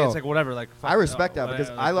the end of the day, Bro, it's like whatever. Like fuck, I respect that like, because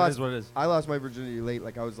like, I It lost is what it is. I lost my virginity late.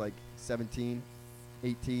 Like I was like 17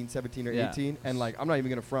 or Yeah. 18, and like I'm not even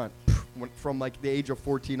gonna front. From like the age of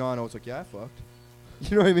 14 on, I was like, "Yeah, I fucked."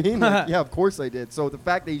 You know what I mean? Like, yeah, of course I did. So the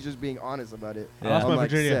fact that he's just being honest about it, I lost I'm my like,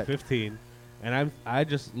 virginity at sick. 15, and I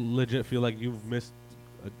just legit feel like you've missed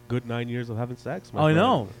a good 9 years of having sex. Oh, I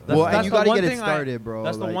know. Well, and that's you the got to one get it thing started, bro.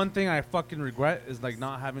 That's like, the one thing I fucking regret is like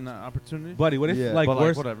not having that opportunity. Buddy, what if Yeah. like But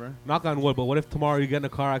worse, whatever. knock on wood, but what if tomorrow you get in a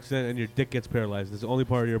car accident and your dick gets paralyzed? It's the only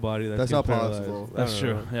part of your body That's gets not paralyzed. possible. That's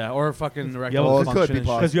true. Yeah, or fucking well, erectile it could function be and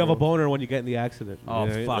shit. Because you have a possible. boner when you get in the accident. Oh, You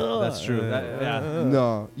know what I fuck. mean? That's true. Yeah.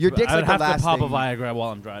 No, your dick's I like would the have last to pop thing. a Viagra while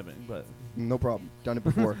I'm driving, but No problem. Done it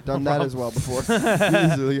before. Done that as well before.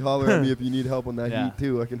 Easily holler at me if you need help on that Yeah. heat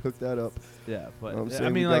too. I can hook that up. yeah. But I'm I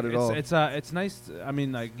saying mean, we like got it all. it's nice. I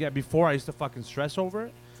mean, like before I used to fucking stress over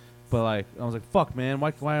it, but like I was like, fuck, man, why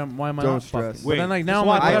am I Don't not stress. fucking? But then like now I'm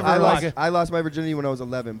That's like, why whatever. I lost my virginity when I was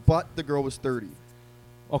 11, but the girl was 30.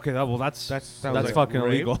 Okay, that's sounds like fucking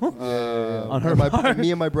rape. illegal. On her my, part.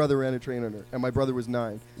 me and my brother ran a train on her, and my brother was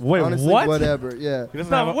 9. Wait, Honestly, what? whatever. Yeah. He doesn't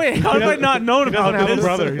No, have a- wait, how have I not known he doesn't about have a this?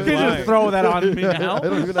 brother. You He's just lying. throw that on me I now.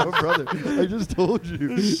 don't even have a brother. I just told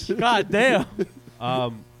you. God damn.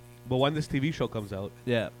 But when this TV show comes out,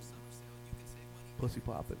 Yeah. pussy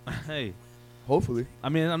popping. Hey, Hopefully, I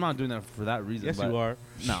mean, I'm not doing that for that reason. Yes, but you are.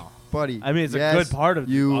 No. buddy. I mean, it's yes, a good part of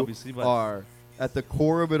you obviously, but are at the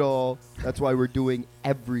core of it all. That's why we're doing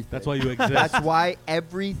everything. That's why you exist. That's why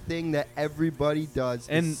everything that everybody does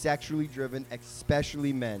And- is sexually driven,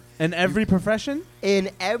 especially men. in every profession.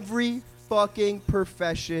 In every fucking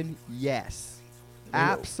profession, yes.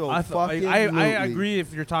 Absolutely. I agree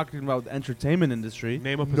if you're talking about the entertainment industry.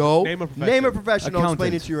 Name a No. name a profession. Name a profession. I'll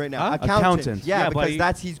explain it Accountant. to you right now. Huh? Accountant. Yeah, Yeah, because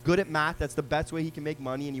but he's good at math. That's the best way he can make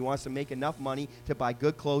money, and he wants to make enough money to buy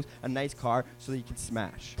good clothes, a nice car, so that he can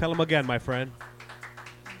smash. Tell him again, my friend.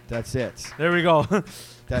 That's it. There we go.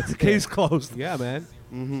 That's Case closed. Yeah, man.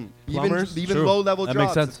 Mm-hmm. Plumbers? Even True. low-level That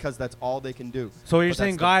makes jobs, sense. because that's all they can do. So you're But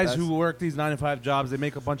saying that's guys the who work these 9-to-5 jobs, they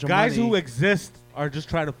make a bunch of Guys money. who exist are just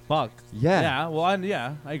trying to fuck. Yeah.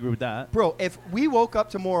 Yeah, I agree with that. Bro, if we woke up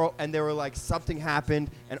tomorrow and they were like, something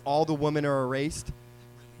happened and all the women are erased,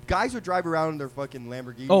 guys would drive around in their fucking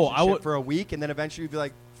Lamborghinis I and shit would- for a week, and then eventually you'd be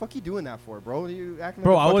like, fuck you doing that for, bro? You acting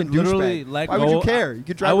Bro, like a I would fucking literally douchebag. let Why would you go- care? You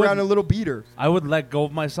could I drive would- around in a little beater. I would let go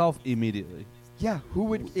of myself immediately. Yeah, who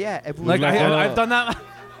would? Yeah, if we Like let go. I've done that.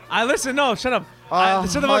 I listen. No, shut up.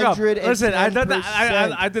 Shut the fuck up. Listen, I did that.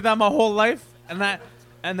 110%. I did that my whole life, and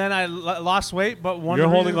then I lost weight. But one. You're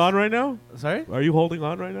of the holding reasons- on right now? Sorry. Are you holding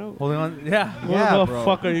on right now? Holding on. Yeah. Yeah, what the bro.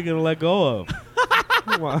 fuck are you gonna let go of?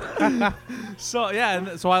 Come on. So yeah,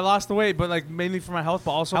 and so I lost the weight, but like mainly for my health,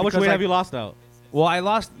 but also How much because, weight like, have you lost now? Well, I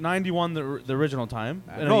lost 91 the original time.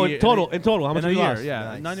 No, in total. In total, how much in a have you year, lost? yeah,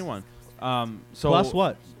 Nice. 91. So Plus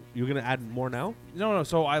what? You're gonna add more now? No.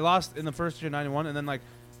 So I lost in the first year 91, and then like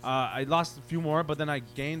I lost a few more, but then I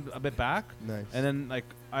gained a bit back, Nice. and then like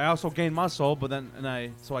I also gained muscle, but then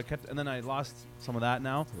I kept, and then I lost some of that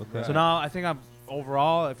now. Okay. So now I think I'm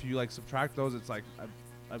overall, if you like subtract those, it's like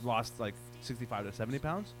I've lost like 65 to 70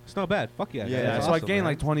 pounds. It's not bad. Fuck yeah. Yeah, that's so I awesome, gained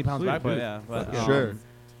man. like 20 pounds Sweet, back, but dude. yeah, but Fuck yeah. Sure.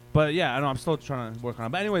 But yeah, I know I'm still trying to work on it.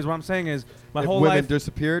 But anyways, what I'm saying is my if whole women life,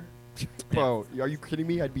 disappeared, bro, are you kidding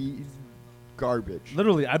me? I'd be garbage.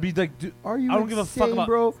 literally, I'd be like, Are you I don't give a fuck insane, about-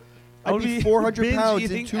 bro? I I'd would be be 400 binge pounds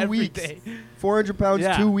in eating 2 every weeks. day. 400 pounds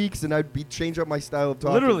Yeah. 2 weeks, and I'd be change up my style of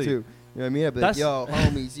talking Literally. too. You know what I mean? I'd be like, That's- yo,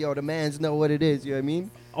 homies, yo, the mans know what it is. You know what I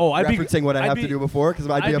mean? Oh, I'd be Referencing what I I'd have be- to do before, because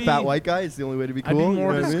I'd be I'd a fat be- white guy. It's the only way to be I'd cool. be you know more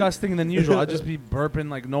what I mean? disgusting than usual. I'd just be burping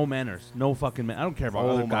like no manners, no fucking man. I don't care about Oh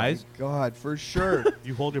other guys. my god, for sure.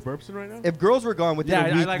 You hold your burps in right now? If girls were gone within Yeah,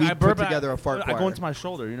 a week, I we'd burp put together a fart I go choir. into my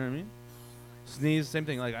shoulder. You know what I mean? Sneeze, same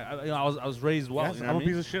thing. Like I was raised well. Yes, you know I'm a what I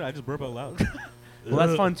piece mean? of shit. I just burp out loud. Well,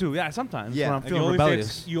 that's fun too. Yeah, sometimes Yeah. when I'm And you feeling only, say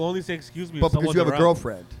rebellious. you only say excuse me But if because someone's you have a around.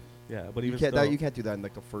 girlfriend, Yeah, but you even can't, still. you can't do that in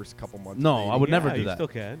like the first couple months. of No, dating. I would never Yeah, do you that. still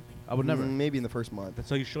can. I would never. Maybe in the first month. That's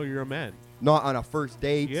how you show you're a man. Not on a first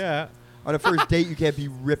date. Yeah. On a first date, you can't be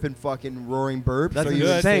ripping fucking roaring burps. That's Are you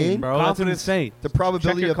insane, bro. That's Confidence. insane. The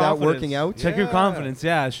probability your of that confidence. working out. Check your Yeah. confidence.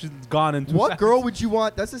 Yeah, she's gone in 2 What seconds. girl would you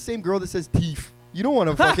want? That's the same girl that says teeth. You don't want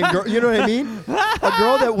a fucking girl. You know what I mean? A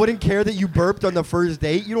girl that wouldn't care that you burped on the first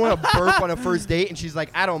date. You don't want to burp on a first date, and she's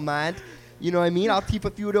like, I don't mind. You know what I mean? I'll teeth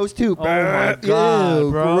a few of those too. Oh my God,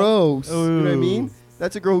 Ew, bro. gross. You know what I Ooh. mean?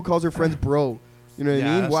 That's a girl who calls her friends bro. You know what I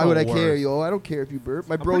Yeah, mean? that's Why the would I care, worst. yo? I don't care if you burp.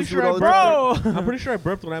 My I'm bros pretty do sure it all I the time. Bro. I'm pretty sure I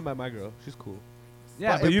burped when I met my girl. She's cool.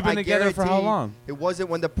 Yeah, but if- you've been I together for how guarantee long? It wasn't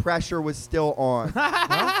when the pressure was still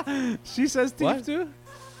on. She says teeth What? too.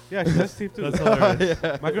 Yeah, she does teeth too. That's hilarious.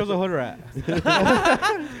 Yeah. My girl's a hood rat.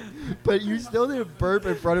 But you still didn't burp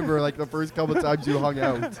in front of her like the first couple times you hung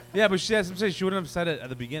out. Yeah, but she has some say she wouldn't have said it at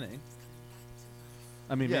the beginning.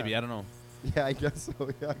 I mean, Yeah. maybe I don't know. Yeah, I guess so.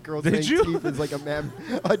 Yeah, a girl Did saying you? teeth is like a man.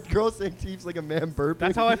 A girl saying teeth's like a man burping.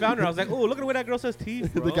 That's how I found her. I was like, oh, look at the way that girl says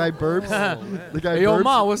teeth, bro. The guy burps. Oh, man. The guy Hey, yo, burps.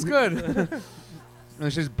 ma, what's good?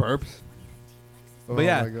 And she just burps. But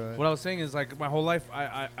yeah, my God. what I was saying is like my whole life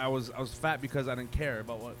I was fat because I didn't care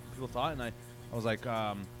about what people thought, and I was like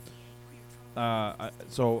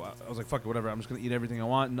so I was like, fuck it, whatever. I'm just gonna eat everything I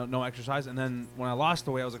want, no exercise. And then when I lost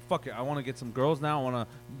the weight, I was like, fuck it, I want to get some girls now. I want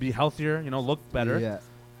to be healthier, look better. Yeah.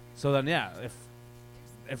 So then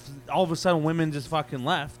if all of a sudden women just fucking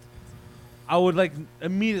left, I would like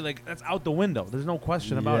immediately like that's out the window. There's no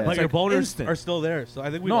question about it. Yeah. It's Like your boners instant. are still there, so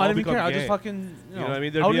I think we No, all I didn't even become care. I gay. just fucking You know what I mean?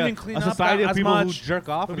 I There'd be wouldn't even clean a up society of as people who much. jerk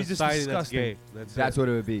off, It would and be a just society disgusting. That's what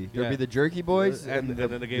it would be. There'd Yeah. be the jerky boys And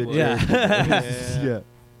then the gay the boys. Yeah. jerky- yeah.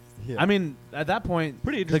 Yeah. I mean, at that point,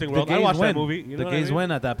 Pretty interesting the world. I gays watched that win. movie. You know The what I gays mean?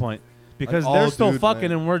 win at that point because all they're still dude, fucking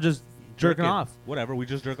man. and we're just jerking off. Whatever, we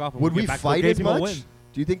just jerk off. And Would we get back to fight gay as people much? win.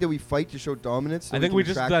 Do you think that we fight to show dominance? So I think we we can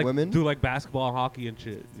just attract like women. do like basketball, hockey, and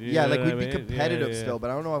shit. You Yeah, know like what we'd I be mean? competitive Yeah, yeah, still, but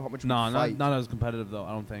I don't know how much No, we fight. not as competitive though.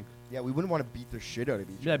 I don't think. Yeah, we wouldn't want to beat the shit out of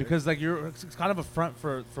each other. Yeah, because like it's kind of a front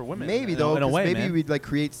for women. Maybe in though, in a 'cause way, maybe man. we'd like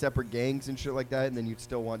create separate gangs and shit like that, and then you'd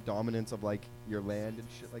still want dominance of like your land and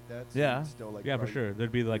shit like that. So Yeah. you'd still, like, Yeah, for fight. sure.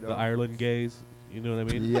 There'd be like You the know? Ireland gays. You know what I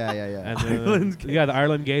mean? Yeah, yeah, yeah. And the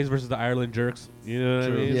Ireland gays versus the Ireland jerks. You know what I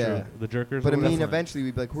True. mean? Yeah. True. The jerkers. But I or mean, whatever. eventually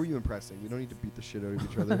we'd be like, who are you impressing? We don't need to beat the shit out of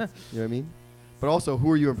each other. You know what I mean? But also, who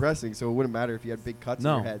are you impressing? So it wouldn't matter if you had big cuts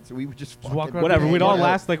No. in your head. So we would just Just walk fucking around whatever. Yeah, We'd all yeah.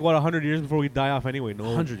 last like what 100 years before we die off anyway. No,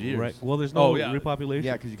 100 years. right? Well, there's no Oh, yeah. repopulation.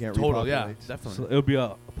 Yeah, because you can't Total, yeah, repopulate. definitely. So it would be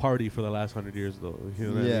a party for the last 100 years, though. You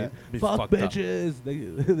know what Yeah. I mean? Be Fuck fucked up. bitches.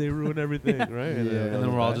 They ruin everything, right? Yeah. And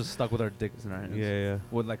then we're all Back. just stuck with our dicks in our hands. Yeah, yeah.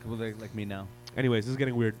 With like me now. Anyways, this is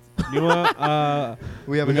getting weird. Nima,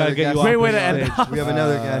 We have we another gotta get guest. you off Great way this to end stage. We have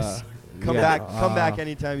another guest. Come yeah. back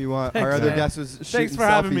anytime you want. Our Thanks, other man. guest was shooting for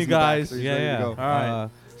having selfies me, in the back, guys. so he's Yeah, ready to yeah. go. All right.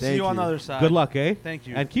 See Thank you on the you. other side. Good luck, eh? Thank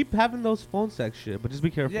you. And keep having those phone sex shit, but just be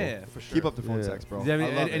careful. yeah, for sure. Keep up the phone Yeah. sex, bro. Do you have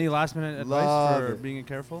I love any it. last minute Love advice for it. being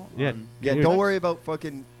careful? Yeah. Yeah, Weird. don't worry about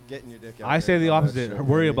fucking getting your dick out. I say the there, all that opposite. shit,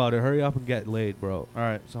 Worry right? about it. Hurry up and get laid, bro. All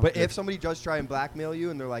right. But if somebody does try and blackmail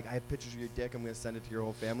you and they're like, I have pictures of your dick, I'm going to send it to your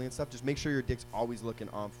whole family and stuff, just make sure your dick's always looking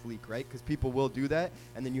on fleek, right? Because people will do that,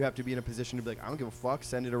 and then you have to be in a position to be like, I don't give a fuck,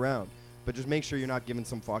 send it around. But just make sure you're not giving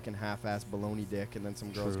some fucking half-ass baloney dick, and then some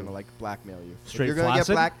girl's True. going to, like, blackmail you. Straight if you're gonna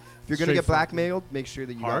flaccid? if you're going to Straight get blackmailed, make sure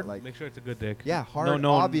that you Hard? got, like, Make sure it's a good dick. yeah, hard,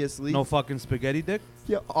 obviously. No fucking spaghetti dick.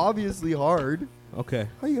 Yeah, obviously hard. Okay.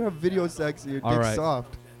 How you going to have video sex and your All dick's right.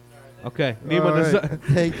 soft? Okay. All Nima, right.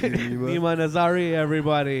 Thank you, Nima. Nima Nazari,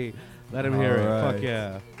 everybody. Let him hear All it. right. Fuck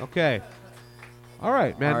yeah. Okay. All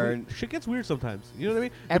right, man. All right. Shit gets weird sometimes. You know what I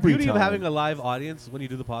mean? Every the beauty time. of having a live audience when you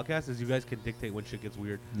do the podcast is you guys can dictate when shit gets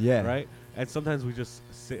weird. Yeah. Right? And sometimes we just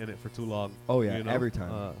sit in it for too long. Oh, yeah, you know? every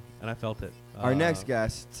time. And I felt it. Our next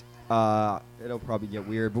guest, it'll probably get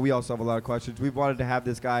weird, but we also have a lot of questions. We've wanted to have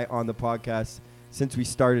this guy on the podcast since we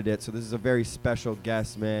started it, so this is a very special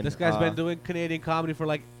guest, man. This guy's been doing Canadian comedy for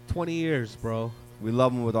like 20 years, bro. We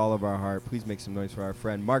love him with all of our heart. Please make some noise for our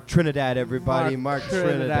friend Mark Trinidad, everybody. Mark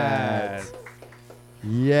Trinidad.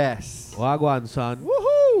 Yes. Wagwan, son.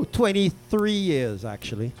 Woohoo! 23 years,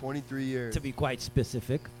 actually, 23 years. to be quite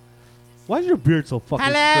specific. Why is your beard so fucking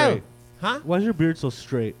Hello! straight? Huh? Why is your beard so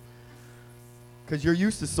straight? Because you're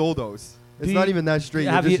used to soldos. It's Do not you- even that straight.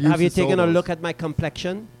 Have you're you just used have you to taken a soldos. look at my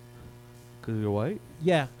complexion? Because you're white?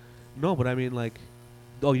 Yeah. No, but I mean, like,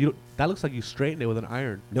 oh, you. That looks like you straightened it with an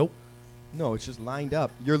iron. Nope. No, it's just lined up.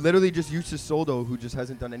 You're literally just used to soldo who just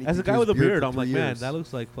hasn't done anything. As a to guy his with a beard, for I'm 3 like, man, years. that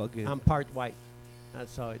looks like fucking. I'm part white.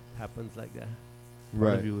 That's how it happens like that. Part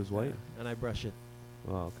right. of you is white. And I brush it.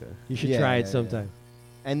 Oh, okay. You should Yeah, try yeah, it yeah. sometime.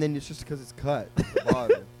 And then it's just because it's cut. at the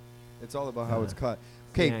bottom. It's all about how it's cut.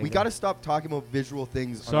 Okay, Yeah, we yeah. got to stop talking about visual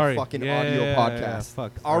things Sorry. on a fucking Yeah, audio yeah, podcast. yeah,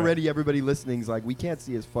 fuck. Already, everybody listening's like, we can't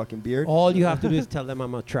see his fucking beard. All you have to do is tell them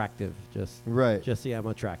I'm attractive. Right. Just say I'm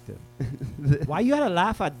attractive. Why you gotta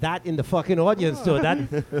laugh at that in the fucking audience, though?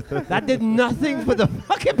 That did nothing for the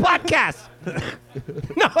fucking podcast.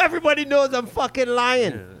 Now everybody knows I'm fucking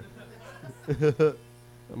lying.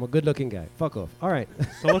 I'm a good-looking guy. Fuck off. All right.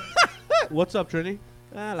 So, what's up, Trini?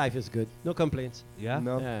 Life is good. No complaints. Yeah.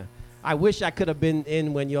 No. Yeah. I wish I could have been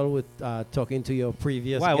in when y'all were talking to your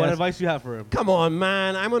previous Why? What guest. advice you have for him? Come on,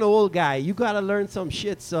 man. I'm an old guy. You gotta learn some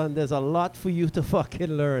shit, son. There's a lot for you to fucking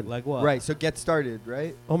learn. Like what? Right, so get started,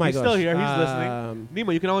 right? Oh my He's gosh. still here. He's listening.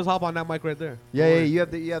 Nemo, you can always hop on that mic right there. Yeah, Don't yeah,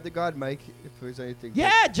 worry. you have the God mic if there's anything.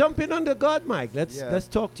 Yeah, jump in on the God mic. Let's Yeah. let's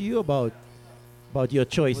talk to you about your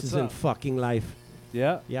choices What's in up? fucking life.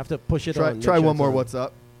 Yeah. You have to push it Try, on. try make sure one it's more. on. What's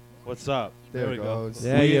up? What's up? There we it go. goes.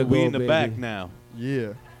 There you we go, in the baby. back now.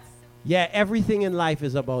 Yeah. Yeah, everything in life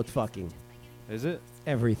is about fucking. Is it?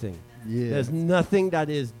 Everything. Yeah. There's nothing that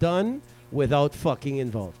is done without fucking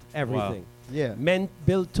involved. Everything. yeah. Men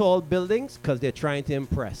build tall buildings because they're trying to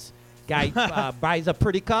impress. Guy buys a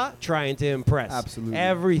pretty car, trying to impress. Absolutely.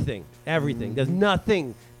 Everything. There's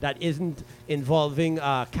nothing that isn't involving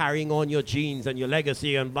carrying on your genes and your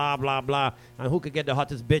legacy and blah, blah, blah. And who could get the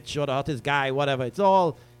hottest bitch or the hottest guy, whatever. It's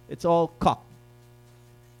all cock.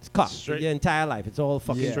 It's cock. Straight- Your entire life. It's all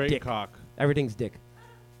fucking Straight dick. cock. Everything's dick.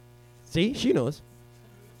 See? She knows.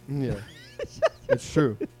 Yeah. It's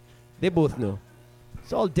true. They both know.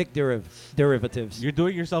 It's all dick derivatives. You're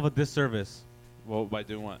doing yourself a disservice Well, by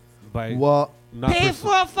doing what? by Well, not Pay pursu-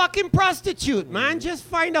 for a fucking prostitute, man. Just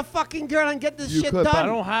find a fucking girl and get this You shit could, but I done.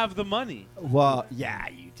 don't have the money. yeah,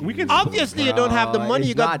 you do. We can- Obviously, you don't have the Bro, money. it's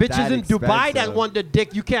You got not bitches that in Dubai that expensive. want the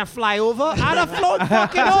dick you can't fly over. I'd have flown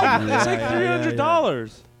fucking over. It's like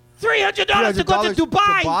 $300. $300 to go to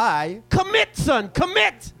Dubai. Dubai. Commit, son.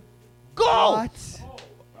 Commit. Go. What?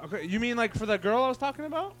 Okay, you mean like for the girl I was talking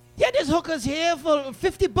about? Yeah, there's hookers here for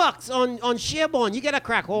 $50 on Sherborne. You get a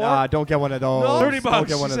crack whore. Nah, don't get one of those. No. 30 Don't bucks.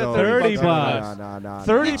 get one She of said those. 30 No, bucks. no.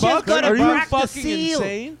 30 You just bucks? gotta Are you crack the fucking seal.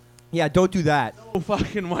 insane? Yeah, don't do that. No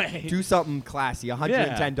fucking way. Do something classy.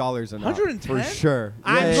 $110 enough. 110? For sure.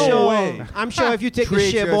 I'm Yeah, No sure. way. I'm sure if you take the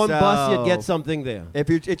Treat Sherborne bus, you'd get yourself. something there. If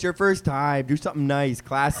it's your first time, do something nice,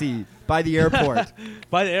 classy, by the airport.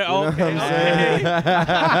 But You know what okay, I'm saying?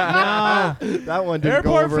 No. That one didn't Airport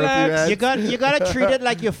go over flex. You gotta treat it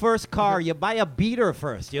like your first car. You buy a beater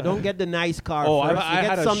first. You don't get the nice car Oh, first. I You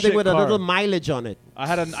had get a something shit with a car. little mileage on it. I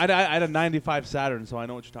had a 95 Saturn, so I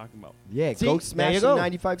know what you're talking about. Yeah, See, go there smash you some go.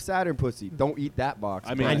 95 Saturn pussy. Don't eat that box.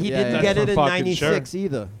 I mean, And he yeah, didn't yeah, get for it in fucking '96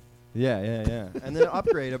 either. Yeah. And then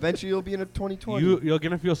upgrade. Eventually, you'll be in a 2020. you're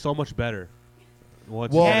gonna feel so much better.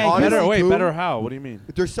 Once Well, you- Yeah, honestly, Better, wait, too, better how? What do you mean?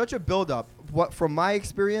 There's such a buildup. What from my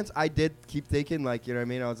experience, I did keep thinking, like, you know what I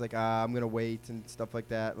mean. I was like, I'm gonna wait and stuff like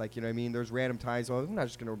that. Like, you know what I mean. There's random times. Well, I'm not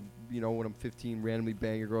just gonna, when I'm 15, randomly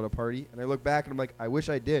bang a girl at a party. And I look back and I'm like, I wish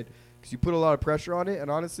I did, because you put a lot of pressure on it. And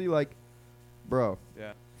honestly, like, bro,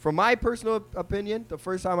 Yeah. from my personal opinion, the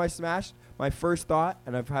first time I smashed, my first thought,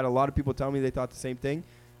 and I've had a lot of people tell me they thought the same thing.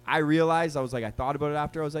 I realized, I was like, I thought about it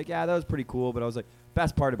after. I was like, yeah, that was pretty cool. But I was like,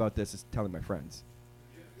 best part about this is telling my friends.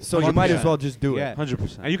 So you might as well just do Yeah. it.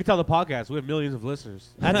 100%. and you can tell the podcast. We have millions of listeners.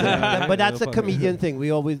 But that's a Fuck. comedian thing. We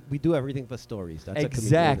do everything for stories. That's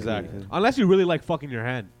Exactly. a comedian thing. Unless you really like fucking your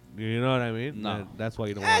hand. You know what I mean? No. Then that's why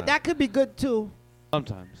you don't want That could be good too.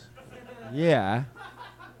 Sometimes. Yeah.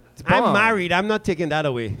 It's I'm bomb. married. I'm not taking that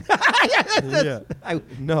away. Yeah.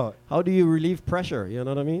 No. How do you relieve pressure? You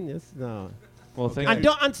know what I mean? Yes. No. Well, thank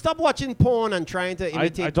And stop watching porn and trying to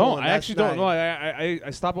imitate I don't. porn. I That's actually don't know. not-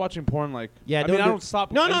 I stopped watching porn. Like, Yeah, I mean, I don't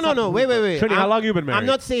stop. No, I no, don't no, stop no. doing Wait, it. wait, wait. Trini, how long you been married? I'm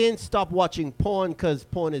not saying stop watching porn because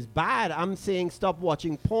porn is bad. I'm saying stop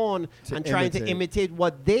watching porn To and trying to imitate. imitate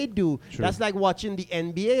what they do. True. That's like watching the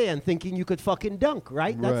NBA and thinking you could fucking dunk,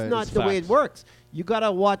 right? That's Right. not It's the way it facts. works. You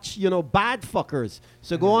gotta watch, bad fuckers.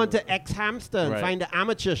 So go on to X Hamster and Right. find the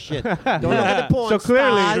amateur shit. Don't look at the porn So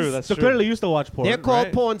clearly, stars. True, that's so true. clearly you used to watch porn. They're called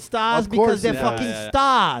right? porn stars Of course, because they're yeah, fucking yeah.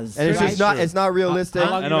 stars. And it's right? just not. It's not realistic.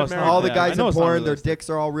 How long I you know been it's not. married? All the Yeah, guys I know in it's not porn, their realistic. dicks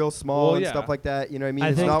are all real small Well, and yeah. stuff like that. You know what I mean? I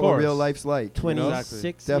It's think- not Of what course. real life's like. you know?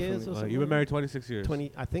 26 Definitely. years or something. You've been married 26 years.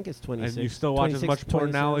 20. I think it's 26. And you still watch as 26, much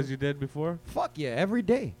porn now 27. as you did before? Fuck yeah, every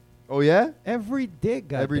day. Oh yeah. Every day,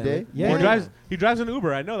 goddamn Every day? it. Yeah. He drives an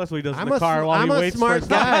Uber. I know that's what he does I'm in the a car sm- while I'm he a waits smart for his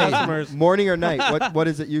guy. customers. Morning or night? What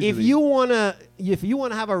is it usually? If you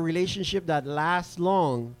wanna have a relationship that lasts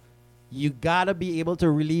long, you gotta be able to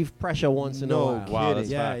relieve pressure once in a No while. kidding. Wow, that's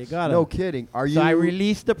Yeah, facts. you gotta. No kidding. Are you? So I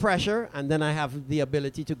release the pressure, and then I have the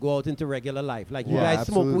ability to go out into regular life. Like you Yeah, guys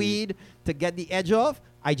absolutely. smoke weed to get the edge off.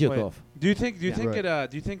 I jerk Wait, off. Do you think? Do you Yeah. think Right.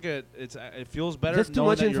 it? Do you think it feels better? Just too knowing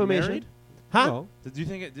much that you're information. married? Huh? No. Do you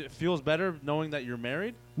think it feels better knowing that you're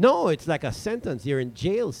married? No, it's like a sentence. You're in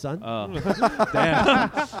jail, son. Damn.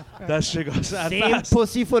 That shit goes that Same fast.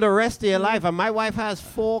 pussy for the rest of your life. And my wife has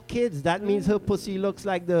 4 kids. That means her pussy looks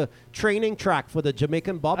like the training track for the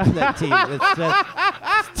Jamaican bobsled team. It's just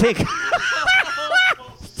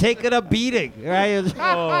taking a beating, right?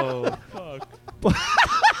 Oh, fuck.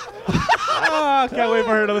 Ah, can't wait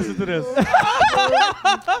for her to listen to this.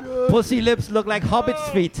 Pussy lips look like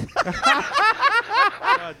hobbits' feet.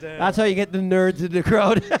 God damn. That's how you get the nerds in the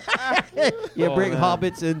crowd. You Oh, bring man.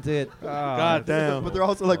 hobbits into it. God damn. But they're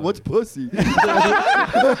also like, what's pussy? I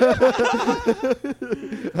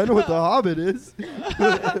know what the Hobbit is.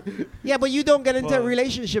 Yeah, but you don't get into a Fuck.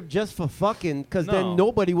 relationship just for fucking, because No. then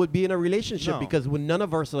nobody would be in a relationship No. because none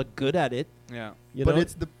of us are good at it. Yeah. You but know?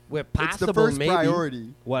 it's the We're it's the passable, first maybe.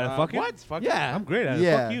 priority. What? Fucking? What? Fuck Yeah. I'm great at it.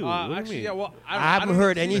 Yeah. Fuck you. What do you Actually, mean? yeah. Well, I haven't don't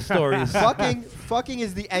heard see- any stories. Fucking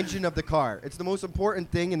is the engine of the car. It's the most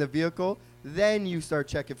important thing in the vehicle. Then you start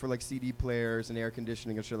checking for like CD players and air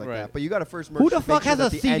conditioning and shit like Right. that. But you got to first Who the make fuck sure has that a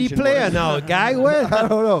the CD engine player works. now, guy? What? I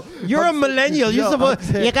don't know. You're a millennial. You're Yo, supposed. I'm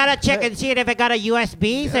saying- You gotta check and see if it got a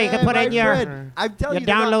USB so you can put my in your. friend, I'm telling your you,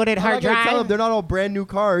 they're not- downloaded I'm hard not gonna tell drive. them they're not all brand new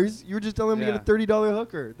cars. You were just telling them Yeah. to get a $30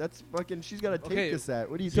 hooker. That's fucking. She's got a tape Okay. cassette.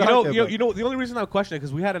 What are you You know, talking you, about? you know, the only reason I'm questioning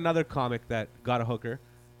because we had another comic that got a hooker.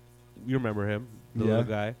 You remember him, the Yeah. little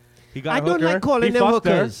guy. He got I a hooker. don't like calling He them fucked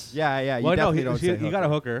her. hookers. Yeah, you Well, no, definitely don't say he got a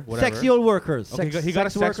hooker. Whatever. Sexual workers. Okay, Sex, he got a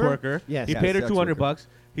sex worker. Yes. He Yeah, paid her sex $200. worker.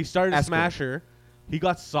 He started to Escort. smash her. He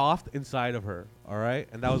got soft inside of her. All right,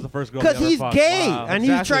 and that was the first girl. Because he ever he's fucked. gay, Wow. and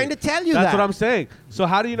he's Exactly. trying to tell you That's that. what I'm saying. So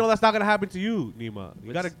how do you know that's not gonna happen to you, Nima?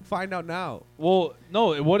 You gotta find out now. Well,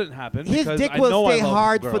 no, it wouldn't happen. His because dick I will know I stay love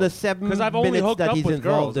hard for girls. the 7 Because I've only minutes hooked that up he's with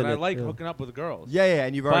involved girls, in and I it. like Yeah. hooking up with girls. Yeah,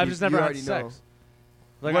 and you've But already. I've just never you had already know. sex.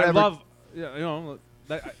 Like I Whatever. love, yeah, you know,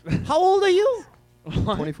 that, How old are you?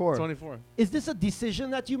 24. 24. Is this a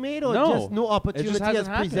decision that you made, or No. just no opportunity has hasn't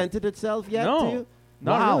happened. presented itself yet No. to you?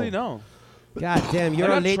 Not Wow. really, no. God damn, you're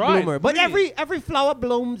And a I've late tried. bloomer. But Really? every flower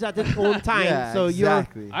blooms at its own time. Yeah, so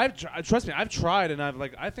exactly. Trust me, I've tried, and I've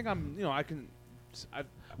like, I think I'm, you know, I can.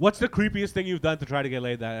 What's the creepiest thing you've done to try to get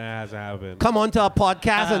laid that hasn't happened? you're come onto a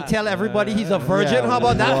podcast and tell everybody he's a virgin. yeah, How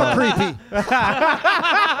about that wow. for creepy?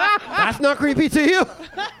 That's not creepy to you?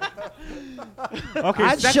 Okay,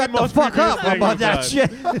 I'd second shut the most fuck creepiest up thing about you've that done.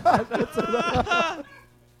 shit.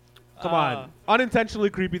 Come on, unintentionally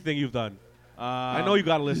creepy thing you've done. I know you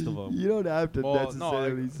got a list of them. You don't have to Well, no,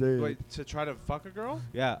 necessarily like, say it. wait, to try to fuck a girl?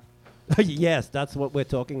 Yeah. Yes, that's what we're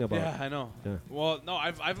talking about. Yeah, I know. Yeah. Well, no,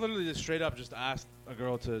 I've literally just straight up just asked a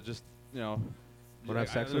girl to just, you know. Wanna have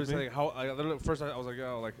I sex literally with said, me? like, how? I literally, first I was like,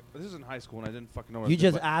 oh, like this is in high school and I didn't fucking know. What You I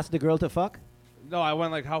did, just asked the girl to fuck? but- no, I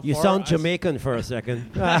went like how You far. sound I s- Jamaican for a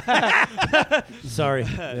second. Sorry.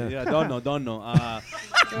 Yeah. Yeah, don't know.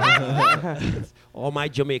 All my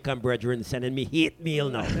Jamaican brethren sending me hate mail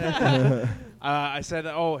now. I said,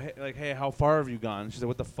 oh, hey, how far have you gone? She said,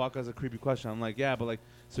 what the fuck? That's a creepy question. I'm like, yeah, but like,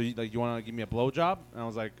 so you want to give me a blowjob? And I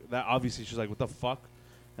was like, that obviously. She's like, what the fuck?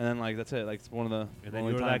 And then like that's it. Like it's one of the And then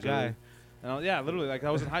only you were that times really. guy. And yeah, literally, like I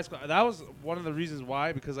was in high school. That was one of the reasons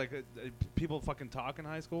why, because like people fucking talk in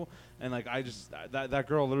high school, and like I just that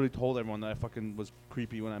girl literally told everyone that I fucking was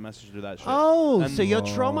creepy when I messaged her that shit. Oh, And- so you're Oh,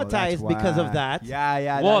 traumatized that's because of why. that.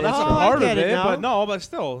 Yeah, well, that that's is a Oh, I part of get it it, now. but no, but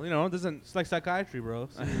still, you know, it doesn't. It's like psychiatry, bro.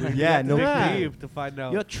 Yeah, no Yeah. deep to find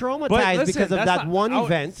out. You're But traumatized listen, because of that's that not- one I would-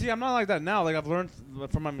 event. See, I'm not like that now. Like I've learned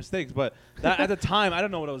from my mistakes, but that at the time I don't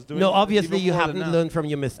know what I was doing. No, obviously even you more than haven't now. learned from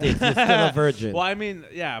your mistakes. You're still a virgin. Well, I mean,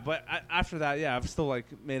 yeah, but after that, yeah, I've still like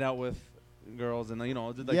made out with girls, and you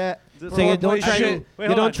know, did, like, Yeah. did So you don't play try shit. to Wait, you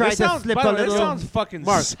hold don't on. try This to sounds, slip by a the way, this little. sounds fucking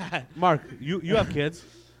Mark. sad. Mark, you have kids.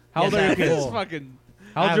 How old Yes, are I your have kids? four. It's fucking.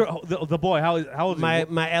 How's your the boy? How old is My he?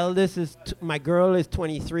 my eldest is my girl is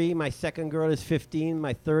 23. My second girl is 15.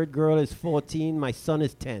 My third girl is 14. My son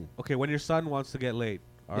is 10. Okay, when your son wants to get laid,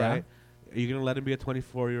 all Yeah. right, are you gonna let him be a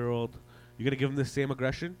 24-year-old? You gonna give him the same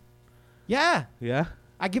aggression? Yeah, Yeah,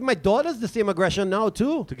 I give my daughters the same aggression now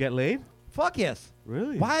too. to get laid? Fuck yes.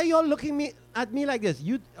 Really? Why are y'all looking at me like this?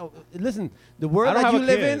 You listen. The world I don't that have you a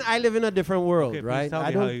live kid. in, I live in a different world, Okay, please right? tell I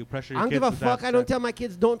me how don't. you pressure I your don't give kids a to have fuck. I don't sex. tell my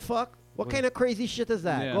kids don't fuck. What What- kind of crazy shit is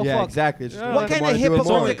that? Yeah. Go Yeah, fuck. exactly. It's Yeah. just What make kind them of wanna do it more.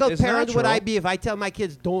 hypocritical It's parent would I natural. be if I tell my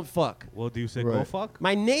kids don't fuck? Well, do you say go Right. fuck?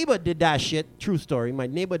 My neighbor did that shit. True story. My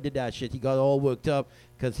neighbor did that shit. He got all worked up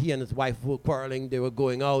because he and his wife were quarreling. They were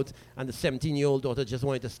going out, and the 17-year-old daughter just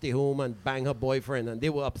wanted to stay home and bang her boyfriend, and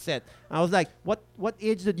they were upset. I was like, "What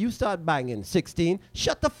age did you start banging? 16?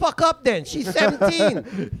 Shut the fuck up, then. She's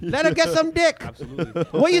 17. Let her get some dick." Absolutely.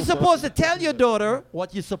 What you supposed to tell your daughter?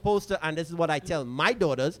 What you're supposed to, and this is what I tell my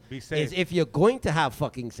daughters, Be safe. is if you're going to have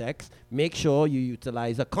fucking sex, make sure you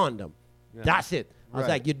utilize a condom. Yeah. That's it. I was Right.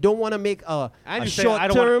 like, you don't want to make a And a you say, I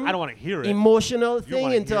don't short-term, want to hear it. emotional You thing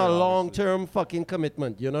wanna into hear a it, long-term fucking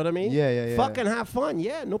commitment. You know what I mean? Yeah. Fucking have fun.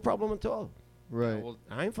 Yeah, no problem at all. Right. Well,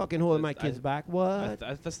 I ain't fucking holding my I- kids back. What?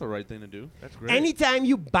 that's the right thing to do. That's great. Anytime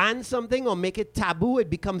you ban something or make it taboo, it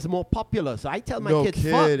becomes more popular. So I tell my No kids,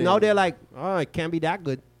 fuck. kidding. Now they're like, oh, it can't be that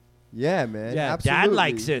good. Yeah, man. Yeah, absolutely. dad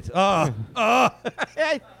likes it. It's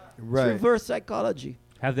Right. reverse psychology.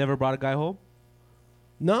 Have they ever brought a guy home?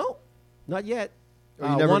 No, not yet.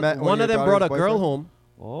 Oh, you never one met one your of them brought a daughter's girl boyfriend? home.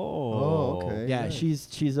 Oh, okay. Yeah, Right.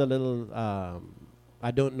 she's a little. I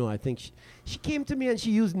don't know. I think she came to me and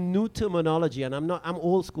she used new terminology, and I'm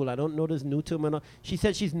old school. I don't know this new terminology. She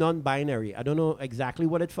said she's non-binary. I don't know exactly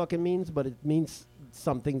what it fucking means, but it means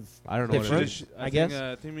something I don't know what it different. means. I guess.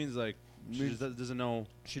 I think it means like She just doesn't know.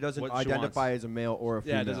 She doesn't what she identify wants. as a male or a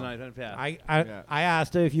female. Yeah, doesn't identify. Yeah. Yeah. I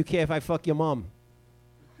asked her if you care if I fuck your mom.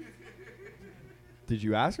 Did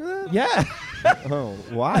you ask her that? Yeah. Oh,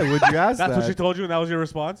 why would you ask That's that? what she told you, and that was your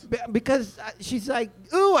response? Because she's like,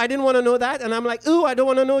 ooh, I didn't want to know that. And I'm like, ooh, I don't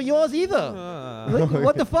want to know yours either. Like,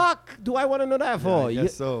 what the fuck do I want to know that for? I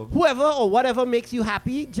guess so. Whoever or whatever makes you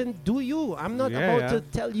happy, just do you. I'm not about to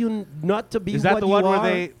tell you not to be Is that what the you one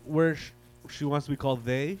are. where she wants to be called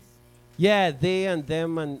they? Yeah, they and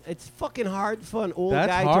them, and it's fucking hard for an old That's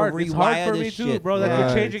guy hard. to It's rewire hard for this me shit. too, bro. That Right.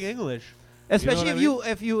 you're changing English. Especially You know what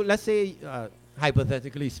if you let's say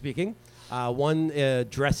hypothetically speaking, one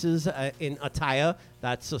dresses in attire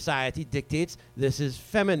that society dictates this is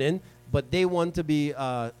feminine, but they want to be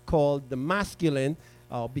called the masculine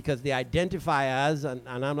because they identify as, and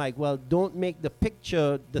I'm like, well, don't make the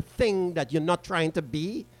picture the thing that you're not trying to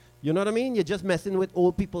be. You know what I mean? You're just messing with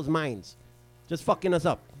old people's minds, just fucking us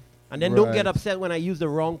up. And then don't get Right. upset when I use the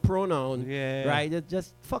wrong pronoun. Yeah. Right?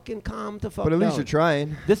 Just fucking calm to fuck But at least down. you're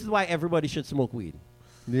trying. This is why everybody should smoke weed.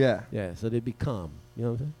 Yeah. Yeah, so they'd be calm. You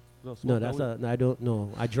know what I'm saying? No, No, smoke that's that no, I don't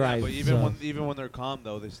know. I drive. But even so even when they're calm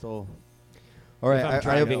though, they still. All right. if I'm I have,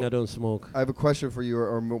 driving, I don't smoke. I have a question for you,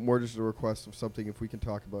 or more just a request of something. If we can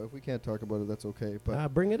talk about it, if we can't talk about it, that's okay.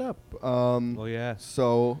 But Bring it up. Oh yeah.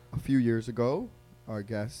 so a few years ago, our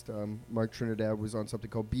guest Mark Trinidad was on something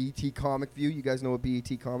called BET Comic View. You guys know what BET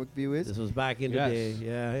Comic View is? This was back in Yes. the day.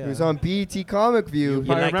 Yeah, yeah. He was on BET Comic View. You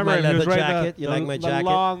like my him. He was leather wearing jacket? The, You the, like my the jacket?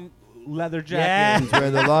 long leather jacket. Yeah. He's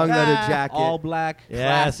wearing the long leather jacket. All black. Yes,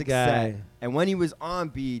 classic guy. set. And when he was on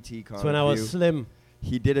BET Comic That's when I was View, slim.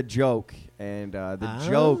 he did a joke, and the Oh.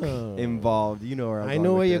 joke involved. You know where I'm I going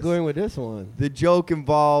know with where you're this. going with this one. The joke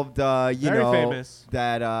involved, Very famous.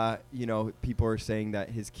 that people are saying that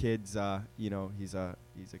his kids, he's a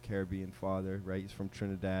Caribbean father, right? He's from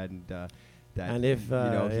Trinidad, and that And if,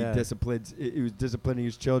 he disciplines. He was disciplining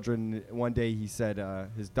his children. One day, he said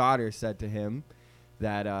his daughter said to him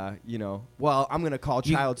that well, I'm gonna call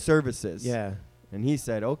You- child services. Yeah. And he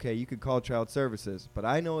said, okay, you could call child services, but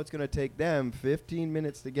I know it's going to take them 15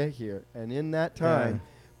 minutes to get here. And in that time,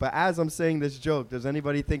 but as I'm saying this joke, does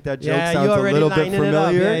anybody think that joke Yeah, sounds you a already little bit lining it up.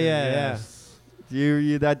 familiar? Yeah, yeah, Yes. Do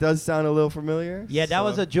you that does sound a little familiar? Yeah, that So-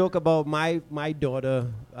 was a joke about my daughter.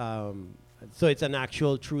 So it's an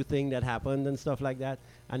actual true thing that happened and stuff like that.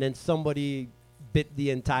 And then somebody bit the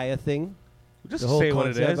entire thing. Just The whole say what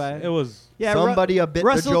it concept is. by it. It was. Yeah, Somebody a bit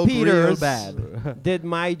Russell the joke real Peters bad. did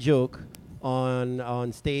my joke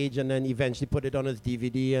on stage and then eventually put it on his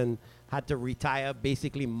DVD and had to retire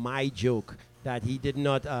basically my joke that he did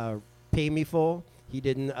not pay me for. He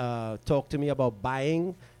didn't talk to me about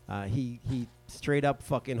buying. He straight up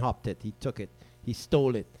fucking hopped it. He took it. He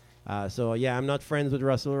stole it. So yeah, I'm not friends with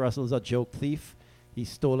Russell. Russell's a joke thief. He's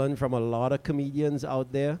stolen from a lot of comedians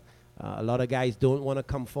out there. A lot of guys don't want to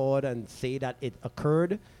come forward and say that it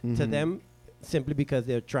occurred to them simply because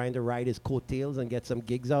they're trying to ride his coattails and get some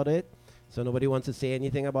gigs out of it. So nobody wants to say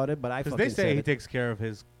anything about it, but I Because fucking they say said he it. takes care of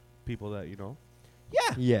his people that you know.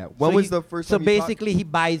 Yeah. Yeah. When So was he- the first So time you talked- basically, he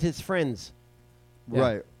buys his friends. Yeah.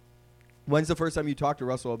 Right. When's the first time you talked to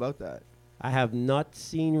Russell about that? I have not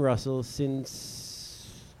seen Russell since.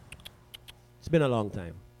 It's been a long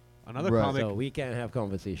time. Another Right. comic. So we can't have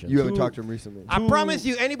conversations. You haven't Two- talked to him recently. I promise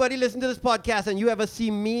you, anybody listen to this podcast and you ever see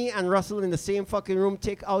me and Russell in the same fucking room,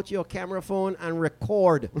 take out your camera phone and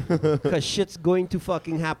record. Because shit's going to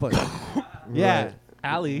fucking happen. Yeah. Right.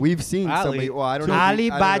 Ali. We've seen Ali. somebody. Well, I don't know. if Ali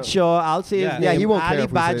you- I don't know. Badshaw, I'll say Yeah. his Yeah, name. he won't care Ali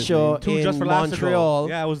if we say his Badshaw name. Two in just for laughs ago. Montreal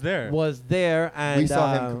Yeah, I was there. was there. And We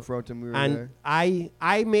saw him confront him. We were and there.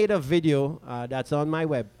 I made a video that's on my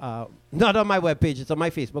web, not on my web page. It's on my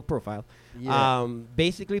Facebook profile. Yeah.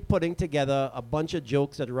 Basically putting together a bunch of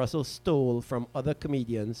jokes that Russell stole from other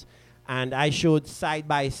comedians, and I showed side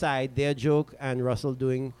by side their joke and Russell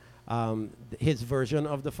doing his version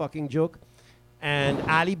of the fucking joke. And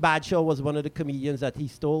Ali Badshaw was one of the comedians that he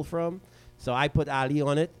stole from. So I put Ali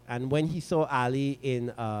on it, and when he saw Ali in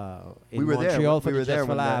we were there. Montreal for We the were there Just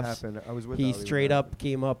for when that Laughs, happened. I was with he Ali when straight that up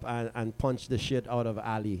came up and punched the shit out of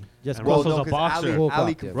Ali. Just And go- Russell's a 'cause boxer. Woke Ali up,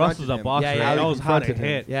 yeah. confronted Russell's a him. boxer. Yeah, He yeah, knows how to confronted him.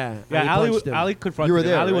 hit. yeah. Yeah, and he Ali, punched him. Ali confronted You were him.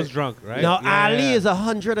 there, Ali right? was drunk, right? Now Yeah, Ali yeah. is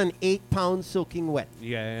 108 pounds soaking wet. Yeah,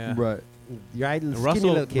 yeah. Right. Right, And skinny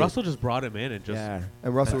little kid. Russell just brought him in and just yeah.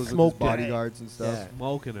 And Russell was with his Smoked him. bodyguards and stuff. Yeah.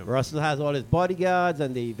 smoking him. Russell has all his bodyguards,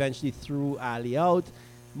 and they eventually threw Ali out.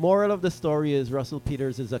 Moral of the story is Russell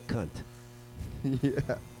Peters is a cunt.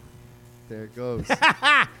 Yeah. There it goes.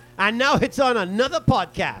 And now it's on another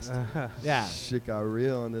podcast. Yeah. Shit got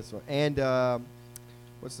real on this one. And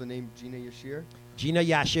what's the name? Gina Yashir? Gina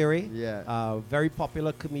Yashiri, Yeah. very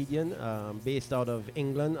popular comedian based out of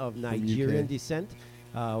England of Nigerian UK. descent.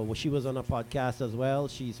 She was on a podcast as well.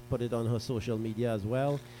 She's put it on her social media as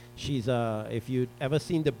well. She's if you've ever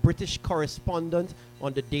seen the British correspondent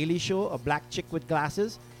on the Daily Show, a black chick with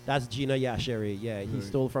glasses, that's Gina Yashere. Yeah, he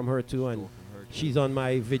stole from her too, and she's on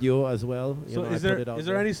my video as well. So is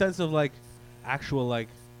there any sense of like actual like,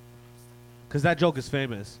 because that joke is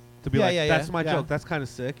famous to be that's my joke. That's kind of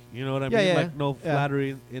sick. You know what I mean? Yeah. Like no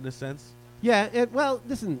flattery in a sense. Yeah. Well,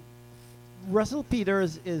 listen, Russell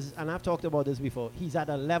Peters is, and I've talked about this before. He's at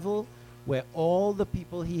a level where all the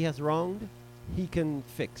people he has wronged, he can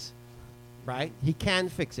fix. Right? He can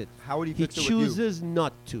fix it. How would he fix it with you? He chooses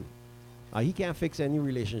not to. He can't fix any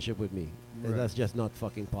relationship with me. Right. That's just not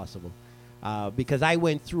fucking possible. Because I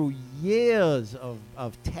went through years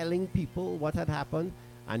of telling people what had happened,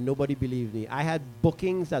 and nobody believed me. I had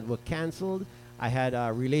bookings that were canceled. I had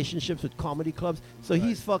relationships with comedy clubs. So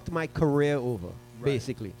he's fucked my career over,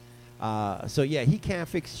 basically. So yeah, he can't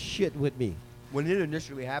fix shit with me. When it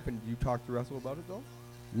initially happened, you talked to Russell about it though?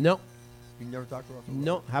 No. You never talked to Russell?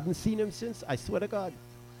 No, haven't seen him since. I swear to God.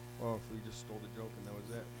 Oh, so you just stole the joke and that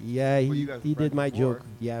was it? Yeah, Well, you guys he were did friends my before. joke.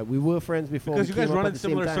 Yeah, we were friends before. Because we you guys came up run at in the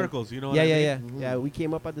same similar time. circles, you know. Yeah, what I mean? yeah. Mhm. Yeah, we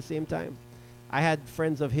came up at the same time. I had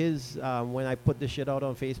friends of his when I put the shit out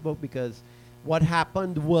on Facebook, because what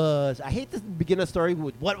happened was, I hate to begin a story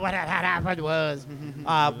with what had happened was,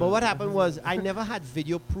 but what happened was I never had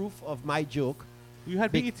video proof of my joke. You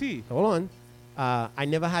had Big- BET. Hold on. I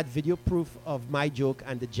never had video proof of my joke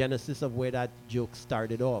and the genesis of where that joke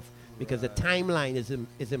started off, because the timeline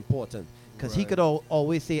is important. Because he could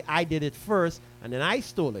always say, I did it first, and then I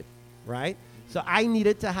stole it, right? So I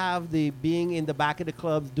needed to have the being in the back of the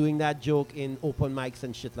clubs doing that joke in open mics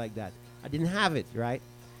and shit like that. I didn't have it, right?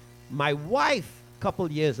 My wife, a couple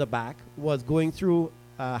years back, was going through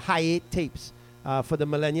Hight tapes. For the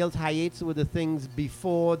millennials, Hights were the things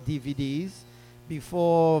before DVDs,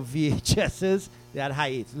 before VHSs. They had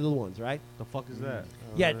Hights, little ones, right? The fuck is that?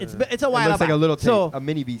 Yeah, it's a while It looks back. like a little tape, So a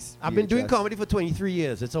mini beast. I've been doing VHS. comedy for 23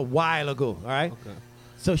 years. It's a while ago, all right? Okay.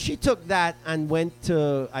 So she took that and went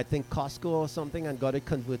to, I think, Costco or something and got it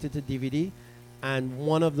converted to DVD. And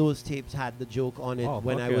one of those tapes had the joke on it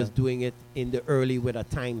when I okay. was doing it in the early with a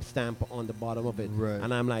time stamp on the bottom of it. Right.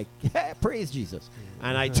 And I'm like, yeah, praise Jesus.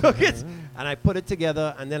 And I took it and I put it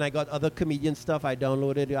together. And then I got other comedian stuff. I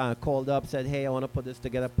downloaded, called up, said, hey, I want to put this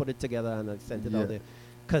together. Put it together, and I sent it out there.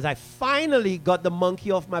 Because I finally got the monkey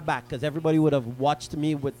off my back, because everybody would have watched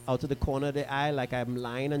me with out of the corner of the eye like I'm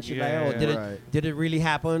lying and shit like that. Or did it really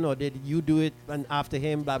happen, or did you do it and after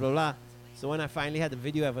him, blah, blah, blah. So when I finally had the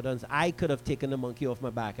video evidence, I could have taken the monkey off my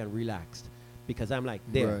back and relaxed, because I'm like,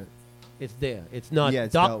 there. Right. It's there. It's not Yeah,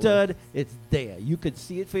 it's dealt with. doctored. It's there. You could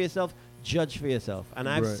see it for yourself, judge for yourself. And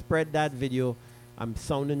I've Right. spread that video. I'm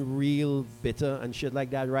sounding real bitter and shit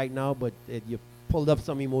like that right now, but you pulled up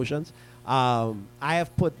some emotions. I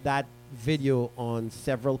have put that video on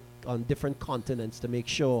different continents to make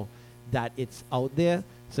sure that it's out there.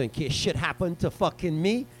 So in case shit happened to fucking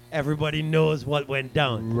me, everybody knows what went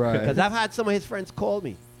down. Right. Because I've had some of his friends call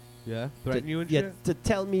me. Yeah. Threaten you and yeah, shit? to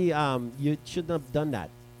tell me you shouldn't have done that.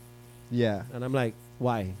 Yeah. And I'm like,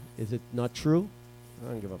 why? Is it not true?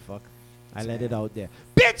 I don't give a fuck. I let it out there.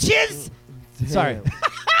 Bitches! Sorry.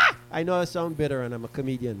 I know I sound bitter, and I'm a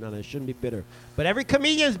comedian, and I shouldn't be bitter. But every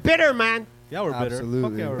comedian's bitter, man. Yeah, we're bitter. Absolutely.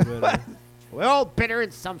 Fuck yeah, we're bitter. We're all bitter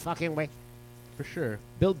in some fucking way. For sure.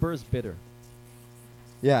 Bill Burr's bitter.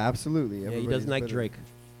 Yeah, absolutely. Yeah, he Everybody's doesn't like bitter. Drake.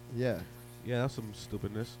 Yeah. Yeah, that's some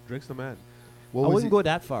stupidness. Drake's the man. What I was wouldn't go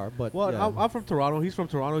that far, but Well, yeah. I'm from Toronto. He's from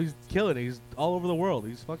Toronto. He's killing it. He's all over the world.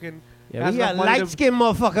 He's fucking. Yeah, has we got enough money to- light-skinned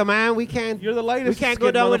motherfucker, man. We can't. You're the We lightest. can't go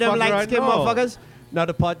skinned down with them motherfucker I light-skinned know. motherfuckers. Now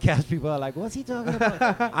the podcast people are like, "What's he talking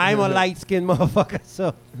about?" I'm a light-skinned motherfucker,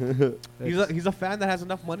 so He's a fan that has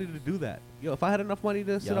enough money to do that. Yo, if I had enough money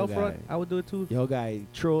to sit Yo, out front, guy. I would do it too. yo, guy,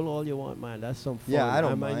 troll all you want, man. That's some fun. Yeah, I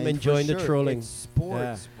don't I'm mind. enjoying for the sure. trolling. It's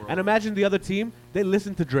sports, bro. And imagine the other team, they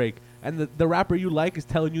listen to Drake, and the rapper you like is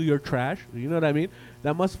telling you you're trash. You know what I mean?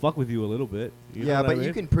 That must fuck with you a little bit. You know yeah, what but I mean?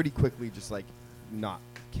 you can pretty quickly just like not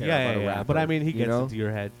care Yeah, about yeah, a yeah. rapper. But I mean, he you gets know? into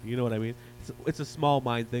your head. You know what I mean? It's a small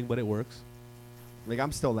mind thing, but it works. Like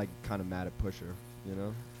I'm still like kind of mad at Pusher. You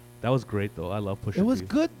know? That was great though. I love Pusha T. It was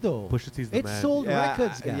good though. Pusha T's the It man. sold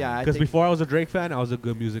records, guy. Yeah, I Because think- before I was a Drake fan, I was a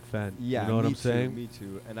good music fan. Yeah, you know what me I'm too, saying? Me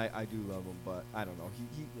too. And I do love him, but I don't know.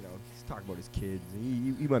 He you know, he's talking about his kids.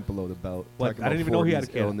 He went below the belt. What? talking I didn't about even know he had a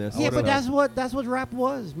 40s kid. illness. I Yeah, would've but that's what rap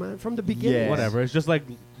was, man, from the beginning. Yeah. Whatever. It's just like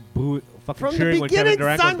fucking From the cheering when Kevin beginning,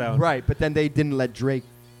 Durant son. goes down. Right, but then they didn't let Drake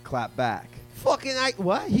clap back. Fucking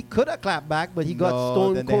what? He could have clapped back, but he got No,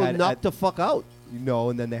 stone then they cold had- knocked the fuck out. You know,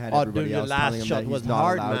 and then they had Oh, everybody dude, the else last telling him shot that he's was not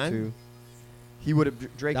hard, allowed man. to. He would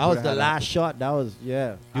have Drake. That was would've the had last shot. That was You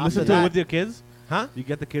After listen to it that- with your kids? Huh? You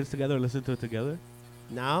get the kids together and listen to it together?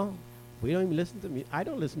 Now, we don't even listen to music. I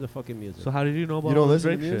don't listen to fucking music. So how did you know about You don't the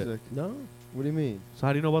listen to Drake shit? music. No. What do you mean? So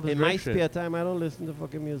how do you know about the In my Drake shit? spare time, I don't listen to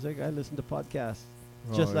fucking music. I listen to podcasts.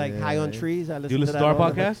 Just Oh, like yeah, High On yeah. Trees, I listen Do you listen to to that our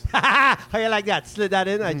all the time. podcast? How you like that? Slid that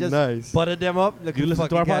in. I just Nice. buttered them up. Do you listen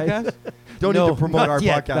to our podcast? Don't No, need to promote not our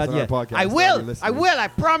yet, podcast not on yet. our podcast. I to all will. your listeners. I will. I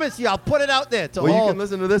promise you. I'll put it out there to Well, you all, can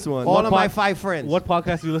listen to this one. all What of my pod- 5 friends. What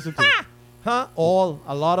podcast do you listen to? Huh? All.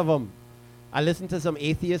 A lot of them. I listen to some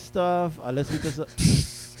atheist stuff. I listen to some...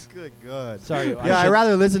 Good God. Sorry. Yeah, I'd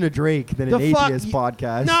rather listen to Drake than The an fuck atheist you-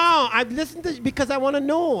 podcast. No, I listen to because I want to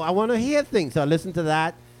know. I want to hear things. So I listen to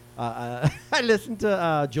that. I listen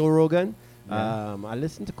to Joe Rogan. Yeah. I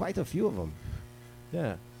listen to quite a few of them.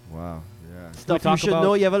 Yeah. Wow. Yeah. Stuff you talk should about-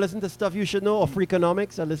 know. You ever listen to stuff you should know? Or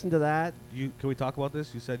Freakonomics? I listen to that. Can we talk about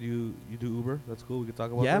this? You said you do Uber. That's cool. We can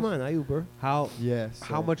talk about Yeah, this. man. I Uber. How Yeah.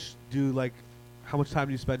 how much how much time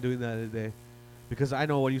do you spend doing that in a day? Because I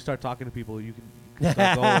know when you start talking to people, you can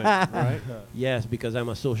start going, right? Yes, because I'm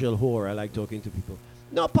a social whore. I like talking to people.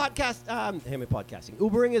 No, podcast. Hear me podcasting.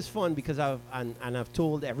 Ubering is fun because I've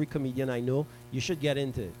told every comedian I know you should get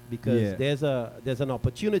into it because Yeah. there's an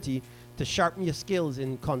opportunity to sharpen your skills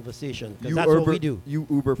in conversation. Because You that's what Uber- we do. You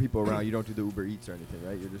Uber people around. You don't do the Uber Eats or anything,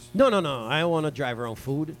 right? You're just. No. I don't want to drive around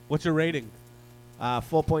food. What's your rating?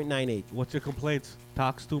 4.98. What's your complaints?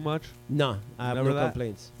 Talks too much? No, I have Never no that?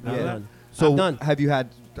 complaints. Never None. that? None. So I'm done. have you had?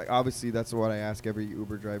 Like, obviously, that's what I ask every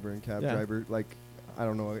Uber driver and cab Yeah. driver. Like, I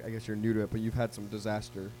don't know. I guess you're new to it, but you've had some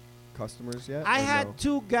disaster customers yet? I or had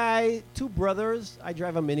no? two brothers. I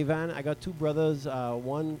drive a minivan. I got two brothers.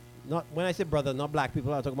 One, not when I say brother, not black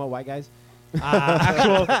people. I'm talking about white guys.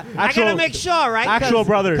 I gotta make sure, right? actual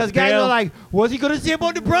brothers. Because guys Dale. are like, what's he gonna say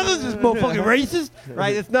about the brothers? This motherfucking racist,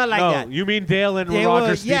 right? It's not like no, that. you mean Dale and They Roger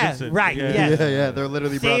were- yeah, Stevenson. right, yes. Yeah, they're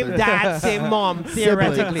literally Same brothers. dad, same mom,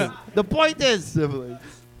 theoretically. The point is, Siblings.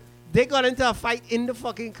 they got into a fight in the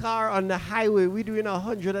fucking car on the highway. We doing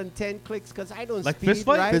 110 clicks because I don't Like speed, fist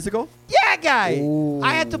fight? right? Physical? Yeah, guy. Ooh.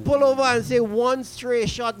 I had to pull over and say one stray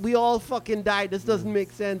shot. We all fucking died. This doesn't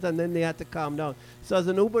make sense. And then they had to calm down. So as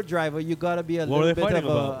an Uber driver, you gotta be a What were little they bit of fighting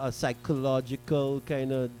about? a psychological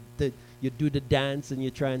kind of. You do the dance and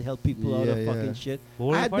you try and help people out Yeah, of yeah. fucking shit. What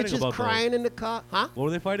were I they had fighting bitches about, though? crying in the car. Huh? What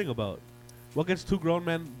were they fighting about? What gets two grown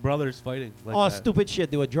men brothers fighting? Like Oh, that? stupid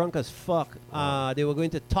shit. They were drunk as fuck. Oh. They were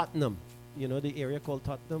going to Tottenham. You know the area called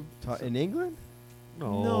Tottenham? In England?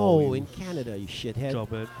 No, you in Canada, you shithead.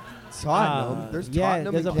 jump it. Tottenham. There's yeah,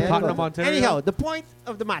 Tottenham there's in a place Canada. Tottenham, Ontario? Anyhow, the point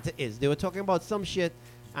of the matter is they were talking about some shit,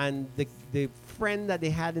 and the friend that they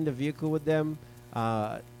had in the vehicle with them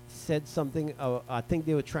said something. I think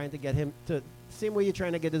they were trying to get him to same way you're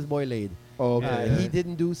trying to get this boy laid. Oh, okay. He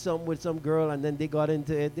didn't do something with some girl, and then they got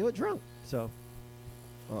into it. They were drunk. So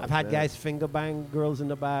I've had Okay. guys finger bang girls in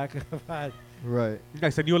the back. I've had. Right. I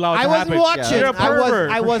said you allowed it I to wasn't happen. watching. You're a I pervert.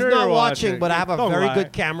 was For sure not you're watching, but I have a Don't very lie.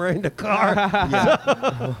 good camera in the car.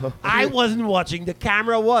 I wasn't watching. The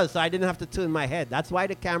camera was, so I didn't have to turn my head. That's why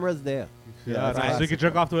the camera's there. Yeah, that's so you classic. can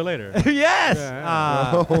jerk off to it later. Yes.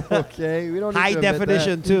 Yeah. Okay. We don't need High to admit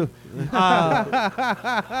definition too.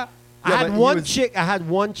 I Yeah, had but he one was- chick. I had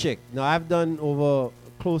one chick. Now I've done over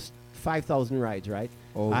close 5,000 rides, right?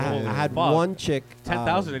 Oh, I yeah. had Fuck. one chick.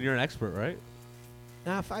 10,000 and you're an expert, right?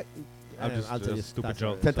 Nah, five. I'm just I'll tell a you. stupid that's joke.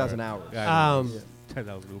 all right. 10,000 hours. Yeah, Um,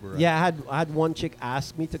 10,000 Uber. Yeah, I had one chick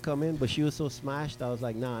ask me to come in, but she was so smashed. I was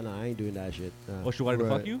like, nah, I ain't doing that shit. Nah. Oh, she wanted to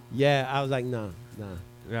Right. fuck you? Yeah, I was like, nah.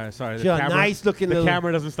 Yeah, sorry. She a nice looking The little.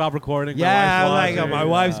 camera doesn't stop recording. My Yeah, wife's like watching. my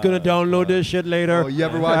wife's gonna download this shit later. Oh, you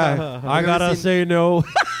ever watch? I have you ever gotta seen- say no,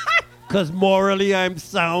 cause morally I'm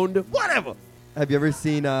sound. Whatever. Have you ever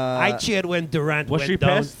seen? I cheered when Durant Was went she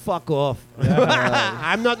down. pissed? Fuck off.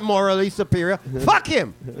 I'm not morally superior. Fuck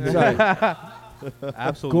him. Sorry.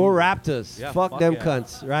 Absolutely. Go Raptors. Yeah, fuck fuck them yeah.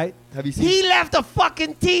 cunts, right? Have you seen? He left a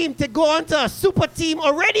fucking team to go onto a super team.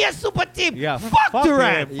 Already a super team. Yeah, Fuck fuck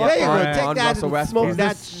Durant. him. There you Fuck go. him. Take On that Russell and Westbrook. smoke He's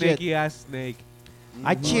that a shit. snaky ass snake.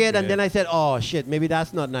 I cheered and Yeah. then I said, oh shit, maybe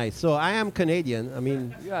that's not nice. So I am Canadian. I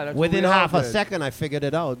mean, Yeah, that's within what we all half a did. second I figured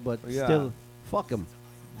it out, but Yeah. still, fuck him.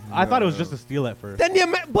 I thought it was just a steal at first. Then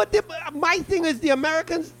my thing is the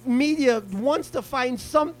Americans media wants to find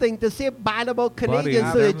something to say bad about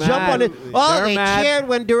Canadians, so they they're jump on it. mad. Oh, They're they mad. cheered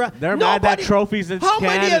when Durant. They're mad that Nobody- trophies in How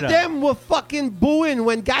Canada. many of them were fucking booing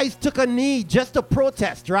when guys took a knee just to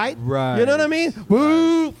protest, right? Right. You know what I mean?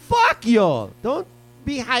 Boo! Fuck y'all. Don't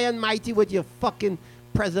be high and mighty with your fucking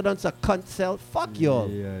presidents a cunt self. Fuck y'all.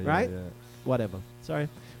 Yeah, right? yeah. Whatever. Sorry.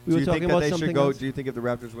 We were you talking think that about they should something go? else. Do you think if the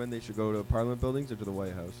Raptors win, they should go to Parliament Buildings or to the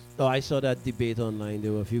White House? Oh, I saw that debate online.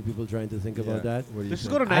 There were a few people trying to think about that. What do you They should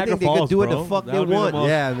think? go to I Niagara think they could Falls, do what the bro. fuck That they would be the want. most-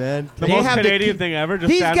 Yeah, man. The They most have the Canadian key- thing ever. Just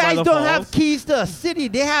These stand by guys the don't have falls. keys to a city.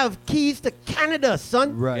 They have keys to Canada,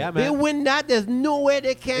 son. Right. Yeah, They man. win that. There's nowhere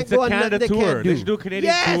they can't It's go a and nothing Canada they tour. can't do. They should do a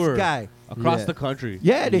Canadian yes, tour guy. across Yeah. the country.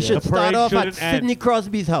 Yeah, they should The start parade off at shouldn't end. Sidney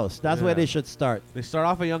Crosby's house. That's where Yeah. they should start. They start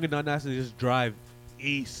off at Yonge and Dundas and they just drive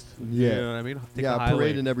east. Yeah. You know what I mean? Take Yeah, the a highway.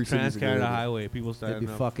 parade in every city is a good Trans-Canada idea. Highway. People That'd standing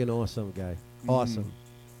be up. fucking awesome, guy. Awesome.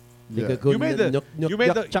 They Yeah. could go You made nook, the nook, you made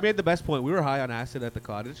yuck, the you chuck. made the best point. We were high on acid at the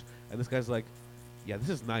cottage, and this guy's like, "Yeah, this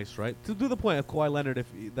is nice, right?" To do the point of Kawhi Leonard, if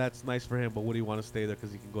that's nice for him, but would he want to stay there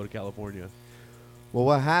because he can go to California? Well,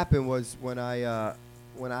 what happened was when I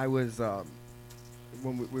was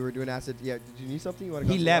when we were doing acid. Yeah, did you need something? You want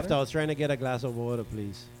to? He left. I was trying to get a glass of water,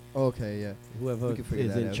 please. Okay, yeah. Whoever We can figure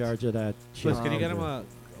is that in out. charge of that. Chris, shit. can you get him a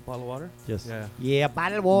bottle of water? Just Yeah. Yeah,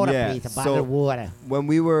 bottled water, Yeah, please. A so- bottled water. When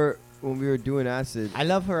we were doing acid, I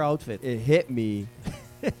love her outfit. it hit me.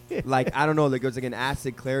 Like, I don't know, like it was like an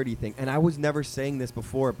acid clarity thing. And I was never saying this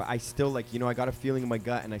before, but I still, like, you know, I got a feeling in my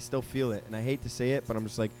gut and I still feel it. And I hate to say it, but I'm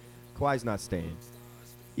just like, Kawhi's not staying.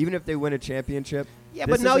 Even if they win a championship. Yeah,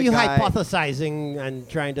 this but now is a you're guy- hypothesizing and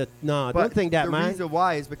trying to. No, But don't think that, the man. reason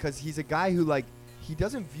why is because he's a guy who, like, he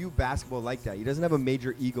doesn't view basketball like that. He doesn't have a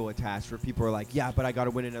major ego attached where people are like, yeah, but I got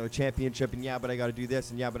to win another championship, and yeah, but I got to do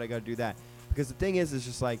this, and yeah, but I got to do that. Because the thing is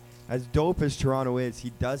just like, as dope as Toronto is,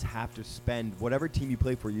 he does have to spend, whatever team you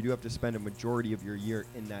play for, you do have to spend a majority of your year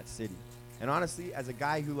in that city. And honestly, as a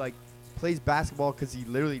guy who, like, plays basketball because he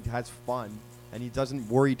literally has fun and he doesn't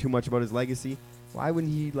worry too much about his legacy, why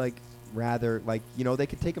wouldn't he, like, rather, like, you know, they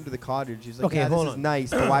could take him to the cottage. He's like, Okay, yeah, hold this is on. nice,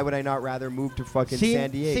 but why would I not rather move to fucking San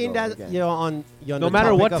Diego? Seeing that again? you're on No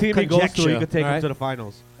matter what team he goes to, he could take him right? to the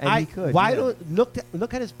finals. And he could. Why yeah. don't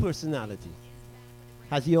look at his personality?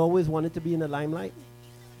 Has he always wanted to be in the limelight?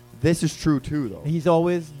 This is true too, though. He's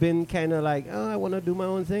always been kind of like, oh, I want to do my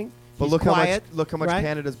own thing. But He's look quiet, how much right?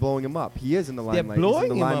 Canada's blowing him up. He is in the They're limelight. blowing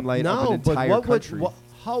He's in the him limelight up of now. an But entire what country. would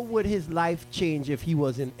how would his life change if he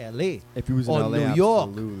was in L.A. If he was in or LA, New York,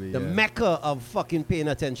 absolutely, the yeah. mecca of fucking paying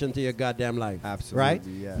attention to your goddamn life? Absolutely, right?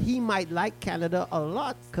 yeah. He might like Canada a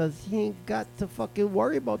lot because he ain't got to fucking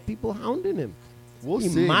worry about people hounding him. We'll he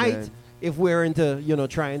see, might, man. if we're into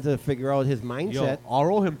trying to figure out his Yo, mindset. I'll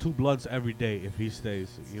roll him 2 blunts every day if he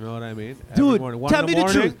stays. You know what I mean? Every Dude, morning. One tell in me the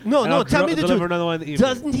the morning, truth. No, and no, I'll tell me the deliver truth. another one in the evening.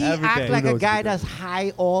 Doesn't he Every act day. like Who a knows guy if he that's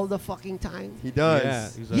high all the fucking time? He does. Yeah,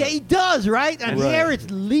 he's a- Yeah, he does, right? And Right. here it's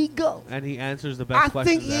legal. and he answers the best I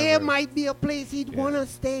questions think here ever. might be a place he'd Yeah. want to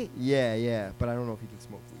stay. Yeah, but I don't know if he can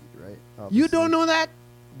smoke weed, right? You Obviously. don't know that?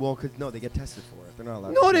 Well, because no, they get tested for it. They're not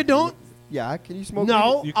allowed. No, to they smoke don't. weed. Yeah, can you smoke?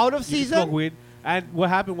 No, weed? You- out of you can season. smoke weed. And what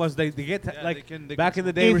happened was they get Yeah, like they back can in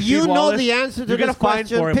the day. If Rasheed you know Wallace, the answer to you get this a fine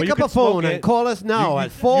question, for it, but pick you up can a phone smoke and it. call us now you at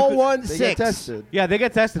could- They 416. get tested. Yeah, they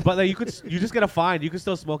get tested, but like you just get a fine. You can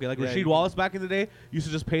still smoke it. Like Yeah, Rasheed you- Wallace back in the day used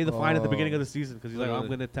to just pay the fine at the beginning Oh. of the season because he's like, I'm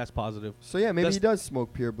Literally. going to test positive. So yeah, maybe That's- he does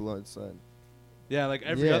smoke pure blood, son. Yeah, like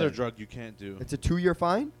every Yeah. other drug you can't do. It's a 2-year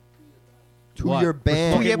fine. What? 2-year For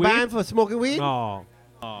ban. smoking You get weed? banned for smoking weed? No,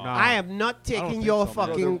 I am not taking think your so, man.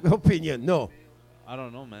 fucking opinion. No. I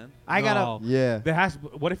don't know, man. I gotta. No. Yeah. There has.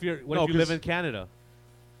 What if you're? What No, if you live 'cause- in Canada?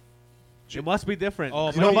 It must be different.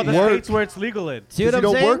 Oh, You know about the work. states where it's legal in? See what you I'm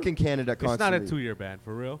don't saying? work in Canada It's not constantly. a 2-year ban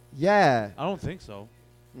for real. Yeah. I don't think so.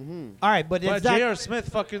 Mm-hmm. All right, but But is that, J.R. Smith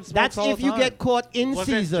fucking smokes that's all if the you time. get caught in Was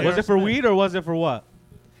it season. J.R. Was it for Smith. weed or was it for what?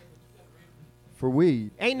 For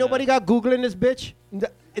weed. Ain't nobody got Google in this bitch.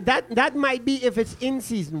 That might be if it's in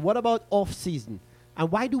season. What about off season? And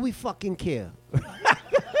why do we fucking care?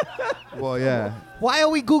 Well, yeah. Why are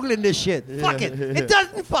we Googling this shit? Fuck it. It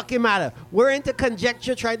doesn't fucking matter. We're into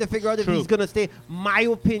conjecture trying to figure out if True. he's going to stay. My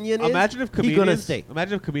opinion is Imagine if he's going to comedians. stay.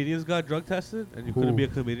 Imagine if comedians got drug tested and you couldn't be a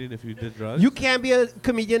comedian if you did drugs. You can't be a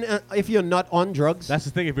comedian if you're not on drugs. That's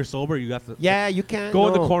the thing. If you're sober, you got to yeah, you can't. go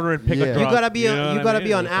in no. the corner and pick Yeah. a You drug. You gotta be know on. what You I gotta mean?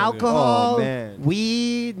 be on That's all good. alcohol, Oh, man.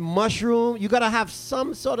 weed, mushroom. You gotta have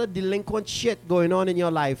some sort of delinquent shit going on in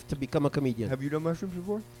your life to become a comedian. Have you done mushrooms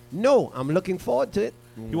before? No, I'm looking forward to it.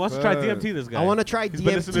 He wants to try Okay. DMT. This guy. I want to try He's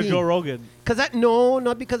been listening to Joe DMT. Rogan. No,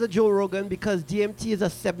 not because of Joe Rogan. Because DMT is a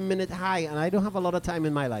 7-minute high, and I don't have a lot of time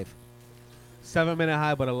in my life. 7-minute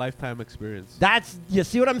high, but a lifetime experience. That's you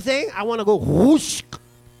see what I'm saying? I want to go whoosh,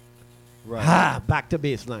 Right. back to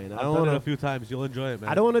baseline. I I've don't done it a want to. few times. You'll enjoy it, man.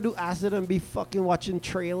 I don't want to do acid and be fucking watching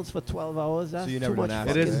trails for 12 hours. That's you too never much done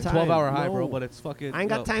It acid? fucking is a time. 12-hour high, bro, No. but it's fucking. I ain't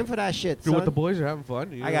got time for that shit. If you're with son. the boys, you're having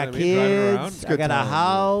fun. You I know got what I mean? Driving around. kids. I good got a time, yeah.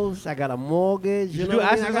 house. I got a mortgage. You You should know do what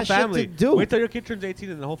I mean? acid I as got a shit family. to do. Wait till your kid turns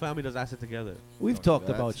 18 and the whole family does acid together. We've Oh, talked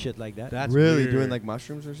that's- about shit like that. That's Really? weird. Doing like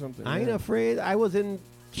mushrooms or something? I ain't Yeah. afraid. I was in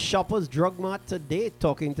Shoppers Drug Mart today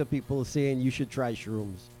talking to people saying you should try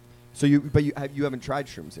shrooms. So you haven't tried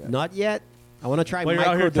shrooms yet? Not yet. I want to try But you're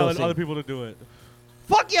out here telling microdosing. other people to do it.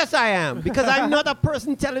 Fuck yes, I am. Because I'm not a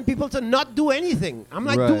person telling people to not do anything. I'm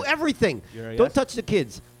like, do Right. everything. You're a Don't yes? touch the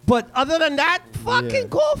kids. But other than that, fucking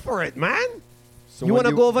go for it, man. So you when want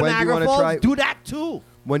to go over when do you Niagara wanna Falls? try- Do that too.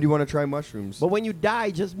 When do you want to try mushrooms? But when you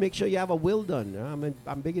die, just make sure you have a will done.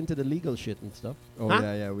 I'm big into the legal shit and stuff. Oh Huh?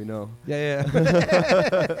 yeah, we know. Yeah.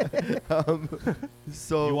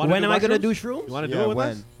 So You wanna When do am I going to do mushrooms? shrooms? You want to Yeah, do it with when?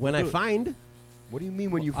 us? When I Do it. find. what do you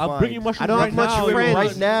mean when you I'll find? bring you mushrooms I don't right have much now. friends.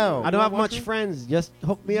 Right now. I don't have want much mushrooms? friends. Just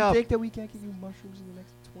hook me You up. think that we can't give you mushrooms in the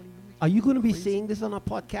next 20 minutes? Are you going to be Crazy. saying this on a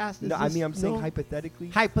podcast? Is No, I this- mean I'm saying no? hypothetically.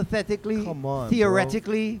 Hypothetically, Come on, bro.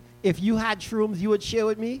 theoretically, if you had shrooms, you would share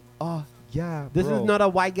with me? Oh yeah. This bro. is not a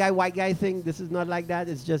white guy thing. This is not like that.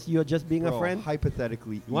 It's just you're just being Bro, a friend.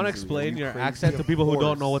 Hypothetically. You want to easily. explain Are you your crazy? accent to Of people who don't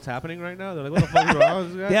course. know what's happening right now? They're like, what the fuck is wrong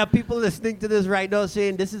with this guy? There are people listening to this right now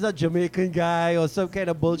saying this is a Jamaican guy or some kind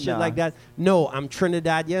of bullshit Nah. like that. No, I'm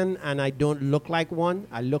Trinidadian and I don't look like one.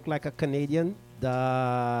 I look like a Canadian.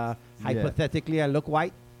 Hypothetically, I look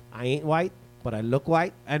white. I ain't white, but I look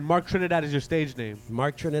white. And Mark Trinidad is your stage name.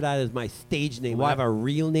 Mark Trinidad is my stage name. Why? I have a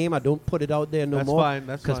real name. I don't put it out there no That's more. fine,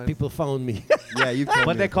 that's Because fine. people found me. Yeah, you've told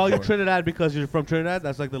But me they call you before. Trinidad because you're from Trinidad?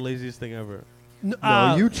 That's like the laziest thing ever.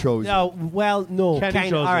 No, you chose No, well, no. Kenny Kind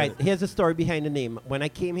chose all right, it. here's the story behind the name. When I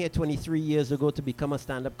came here 23 years ago to become a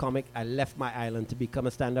stand-up comic, I left my island to become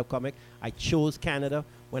a stand-up comic. I chose Canada.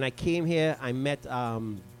 When I came here, I met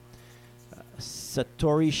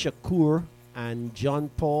Satori Shakur and John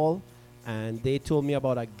Paul, and they told me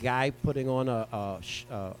about a guy putting on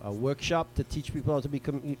a workshop to teach people how to be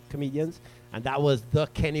comedians, and that was the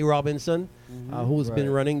Kenny Robinson, who's been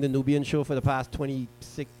Right. running the Nubian show for the past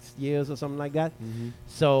 26 years or something like that.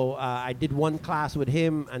 So I did one class with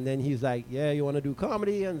him, and then he's like, yeah, you want to do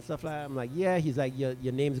comedy and stuff like that? I'm like, yeah. He's like, your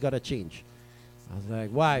name's got to change. I was like,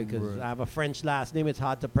 why? Because Right. I have a French last name. It's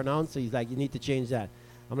hard to pronounce. So he's like, you need to change that.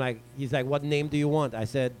 I'm like, he's like, what name do you want? I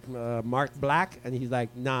said, Mark Black. And he's like,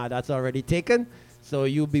 nah, that's already taken. So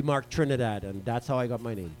you'll be Mark Trinidad. And that's how I got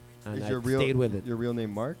my name. And Is I your real stayed with it. Your real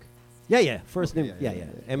name Mark? Yeah. First name, Yeah, yeah.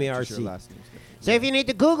 Just M-A-R-C. your last name's different. So if you need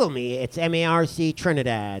to Google me, it's M-A-R-C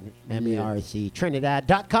Trinidad. Yeah. M-A-R-C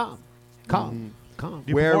Trinidad.com. Com. Do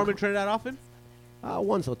you Where- perform in Trinidad often?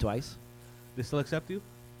 Once or twice. They still accept you?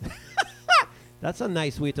 That's a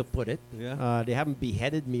nice way to put it. Yeah. They haven't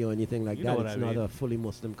beheaded me or anything like You know that. what It's I not mean. a fully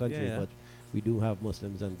Muslim country, Yeah. but we do have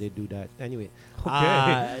Muslims and they do that. Anyway,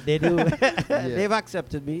 Okay. they do. They've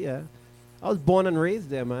accepted me. Yeah, I was born and raised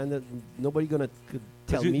there, man. Nobody could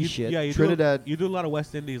tell 'Cause me shit. Yeah, Trinidad- You do a lot of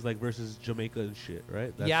West Indies like versus Jamaica and shit,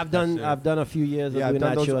 right? Yeah, I've that's done a few years Yeah, of I've doing done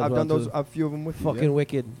that those. show as I've well done those. too. A few of them with you. Fucking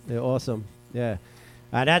wicked. They're awesome. Yeah.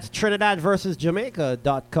 That's Trinidad versus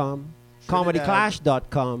Jamaica.com.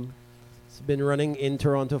 ComedyClash.com. It's been running in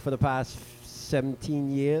Toronto for the past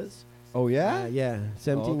 17 years. Oh yeah. Yeah,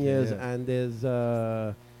 17 okay, years. yeah. And there's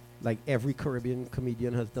like every Caribbean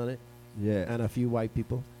comedian has done it. Yeah. And a few white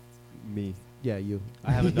people. Me. Yeah, you.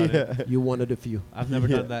 I haven't done it. You one of the few. I've never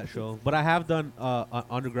Yeah. done that show. But I have done an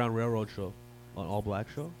Underground Railroad show, an all-black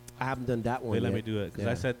show. I haven't done that one They let yet. me do it because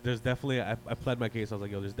Yeah. I said there's definitely I pled my case. I was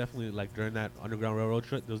like, yo, there's definitely like during that Underground Railroad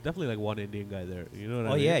show, there was definitely like one Indian guy there. You know what I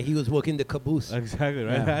Oh mean? yeah, he was working the caboose. Exactly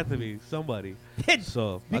right. Yeah. It had to be somebody.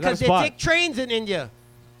 So I got a Because they spot. take trains in India.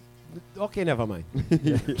 Okay, never mind.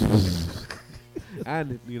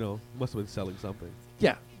 And you know must have been selling something.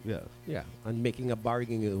 Yeah, Yeah. yeah, and making a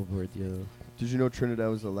bargain over it, you know. Did you know Trinidad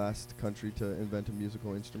was the last country to invent a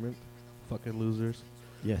musical instrument? Fucking losers.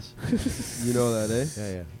 Yes. You know that, eh?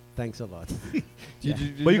 Yeah, yeah. Thanks a lot. Did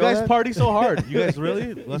But you know guys that? party so hard. You guys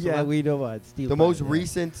really? yeah, we know what. Steel The pan, most yeah.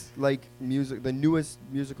 recent like music, the newest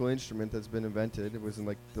musical instrument that's been invented. It was in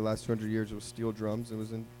like the last 200 years. It was steel drums. It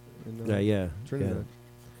was in Yeah, yeah. Trinidad.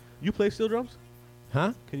 You play steel drums?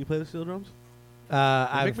 Huh? Can you play the steel drums?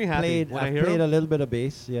 I've make me happy played. when I I've hear played 'em. a little bit of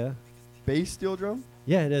bass. Yeah. Bass steel drum.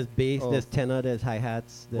 Yeah, there's bass, Oh. there's tenor, there's hi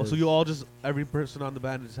hats. Oh, so you all just every person on the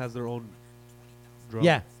band just has their own drum.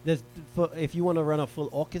 Yeah, there's if you want to run a full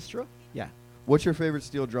orchestra. Yeah. What's your favorite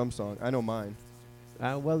steel drum song? I know mine.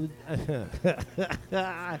 Well,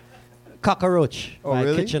 Cockroach Oh, by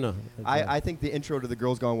really? Kitchener. I think the intro to The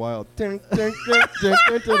Girls Gone Wild. You know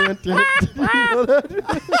that?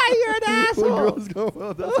 You're an When asshole. Girls Gone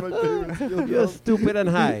Wild, that's my favorite steel You're drum. stupid and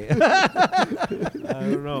high. I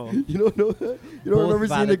don't know. You don't know that? You don't Both remember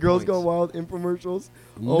seeing the valid Girls points. Gone Wild infomercials?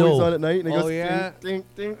 Always No. on at night, and it Oh, goes. yeah. Ding,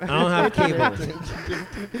 ding, ding. I don't have cable.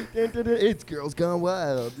 It's Girls Gone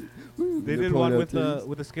Wild. Woo. They They're did pulling one out with the titties.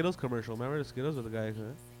 with the Skittles commercial. Remember the Skittles with the guy? Huh?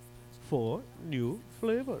 4 new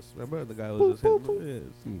flavors. Remember the guy was just hitting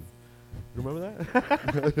his. Remember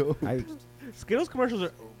that? Skittles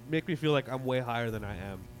commercials make me feel like I'm way higher than I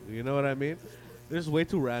am. You know what I mean? They're just way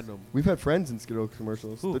too random. We've had friends in Skittles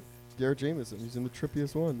commercials. Who? Garrett Jameson. He's in the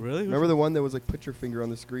trippiest one. Really? Remember the one that was like, put your finger on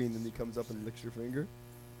the screen, and he comes up and licks your finger?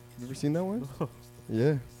 You ever seen that one?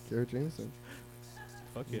 Yeah, Garrett Jameson.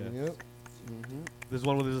 Fuck yeah. Yep. Mm-hmm. There's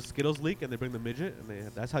one where there's a Skittles leak and they bring the midget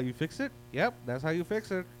and that's how you fix it? Yep, that's how you fix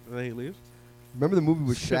it. And then he leaves. Remember the movie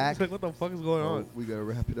with Shaq? It's like, what the fuck is going on? We gotta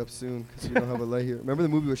wrap it up soon because we don't have a light here. Remember the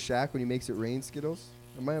movie with Shaq when he makes it rain Skittles?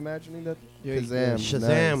 Am I imagining that? Shazam.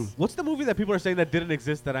 Shazam. Nice. What's the movie that people are saying that didn't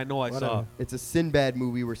exist that I know I saw? It's a Sinbad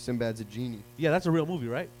movie where Sinbad's a genie. Yeah, that's a real movie,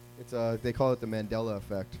 right? It's they call it the Mandela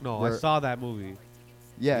effect. No, where- I saw that movie.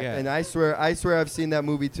 Yeah, Yeah. and I swear I've seen that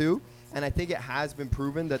movie too. And I think it has been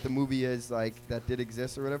proven that the movie is like that did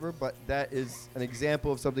exist or whatever. But that is an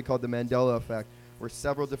example of something called the Mandela effect, where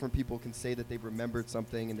several different people can say that they've remembered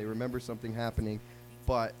something and they remember something happening,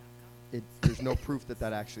 but there's no proof that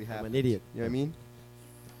that actually I'm happened. an idiot. You know what I mean?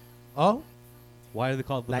 Oh, Why do they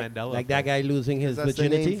call it the like, Mandela like that effect? guy losing his That's the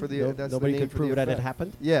name virginity. for the- that's the Nobody name could for the prove that it effect.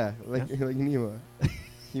 happened. Yeah, like Nima.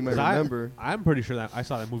 He might 'Cause remember. I'm pretty sure that I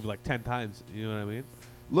saw that movie like 10 times. You know what I mean?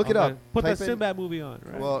 Look it Okay. up. Put Type that in- Sinbad movie on,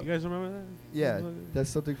 right? Well, you guys remember that? Yeah, that's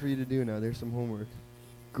something for you to do now. There's some homework.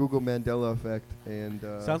 Google Mandela effect and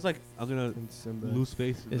Sounds like I'm gonna and Sinbad. lose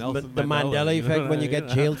faith in Is Nelson the Mandela you know effect what when I you get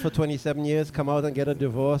mean? jailed for 27 years, come out and get a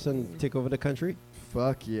divorce and take over the country?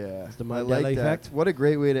 Fuck yeah. It's the I Mandela like effect. that. What a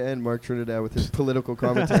great way to end Mark Trinidad with his political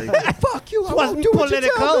commentary. Fuck you! I wasn't won't do what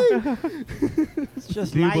you political. It's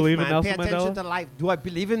just Do you life, believe in man. Nelson Pay attention Mandela? to life. Do I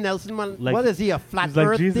believe in Nelson Mandela? Like- What is he, a flat he's like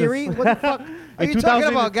Earth Jesus. theory? What the fuck are you talking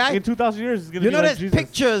about, guy? In 2,000 years, it's gonna You be know, like there's Jesus.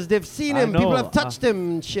 pictures. They've seen I him. People know. have touched him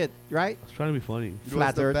and shit, right? I was trying to be funny. You know what's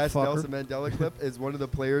Flat the Earth best fucker. Nelson Mandela clip is one of the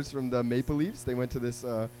players from the Maple Leafs. They went to this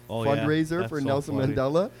Oh, fundraiser yeah. for That's so Nelson funny.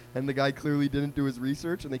 Mandela, and the guy clearly didn't do his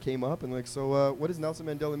research, and they came up and like, so what does Nelson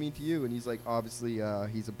Mandela mean to you? And he's like, obviously,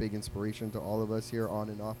 he's a big inspiration to all of us here on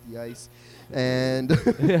and off the ice. And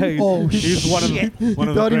Yeah, he's one of the one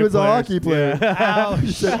of the thought he great was a players. hockey player.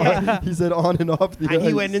 Yeah. he said on and off the And ice.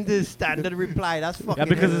 he went into his standard reply. That's fucking Yeah,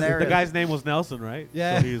 because hilarious. the guy's name was Nelson, right?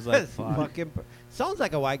 Yeah. So he was like, fuck. Fucking sounds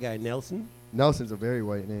like a white guy, Nelson. Nelson's a very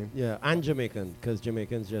white name. Yeah, and Jamaican, because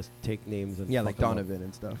Jamaicans just take names and Yeah, like fuck 'em up. Donovan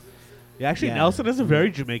and stuff. Yeah, actually, Yeah. Nelson is a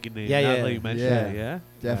very Jamaican name. Yeah, now yeah. that you mentioned Yeah. it, yeah.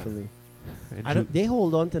 Definitely. And I don't, they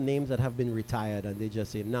hold on to names that have been retired and they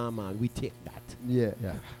just say, nah, man, we take that. Yeah.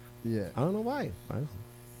 Yeah. Yeah. I don't know why.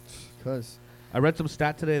 Because I read some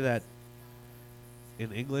stat today that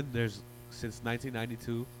in England, there's since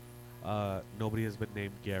 1992, nobody has been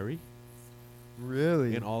named Gary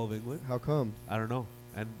really, in all of England. how come? I don't know.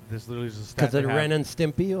 And there's literally just a stat. Because they of have. Ren and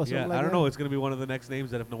Stimpy or something Yeah, like I don't that? know. It's gonna be one of the next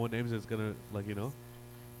names that if no one names it, it's gonna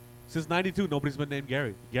Since '92, nobody's been named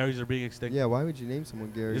Gary. Garys are being extinct. Yeah, why would you name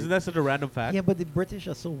someone Gary? Isn't that such a random fact? Yeah, but the British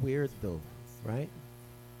are so weird, though, right?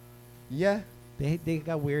 Yeah. They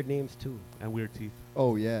got weird names, too. And weird teeth.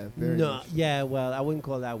 Oh yeah. Very No, much. yeah, well, I wouldn't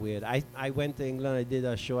call that weird. I went to England. I did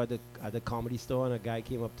a show at the Comedy Store, and a guy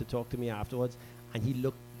came up to talk to me afterwards, and he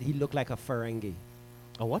looked like a Ferengi.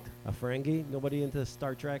 A what? A Ferengi? Nobody into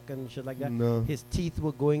Star Trek and shit like that? No. His teeth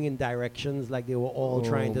were going in directions like they were all Oh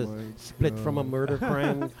trying my to split from a God. murder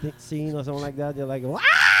crime scene or something like that. They're like, "Wah!"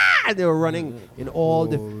 And they were running in all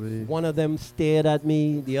Holy. one of them stared at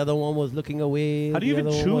me, the other one was looking away. How do you the even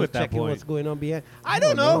other one chew was at that checking point? what's going on behind. I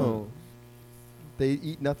don't know. They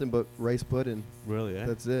eat nothing but rice pudding. Really? Yeah.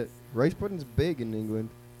 That's it. Rice pudding's big in England.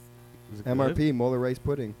 Is it good? MRP, Molar rice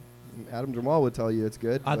pudding. Adam Jamal would tell you it's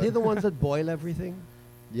good. Are but- they the ones that boil everything?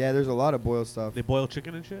 Yeah, there's a lot of boiled stuff. They boil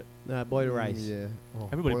chicken and shit. Boiled rice. Yeah.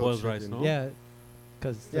 Everybody Boiled boils rice, chicken. no? Yeah.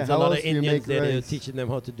 Because Yeah, there's how a lot else of do you Indians make there. They're rice? teaching them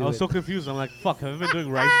how to do I was it. so confused. I'm like, fuck, have I been doing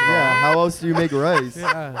rice Yeah, wrong? how else do you make rice?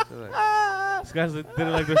 Yeah. So like, these guys did it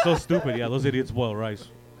like they're so stupid. Yeah, those idiots boil rice.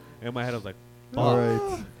 In my head, I was like, All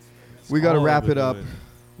right. We got to all wrap I've been it up. doing.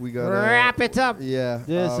 We got Wrap it up. Yeah.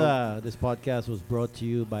 This podcast was brought to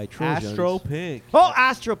you by Trojans. Astro Pink. Oh,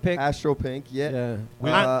 Astro Pick. Astro Pink. Yeah.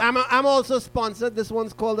 Yeah. I'm also sponsored. This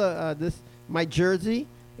one's called my jersey.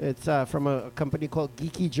 It's from a company called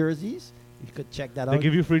Geeky Jerseys. You could check that They out.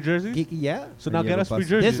 give you free jerseys? Geeky, yeah. So And now you get have us a free bus-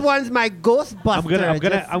 jerseys. This one's my Ghostbuster. I'm gonna Just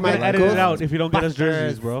edit my it out if you don't get us Ghostbusters.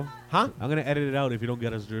 jerseys, bro. Huh? I'm gonna edit it out if you don't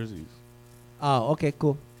get us jerseys. Oh, okay,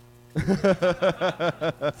 cool.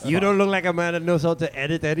 You don't look like a man that knows how to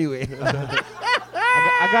edit anyway.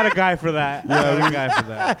 I got a guy for that. I got a guy for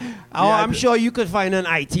that. Oh, I'm sure you could find an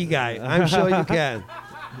IT guy. I'm sure you can.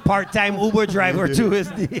 part-time Uber driver to his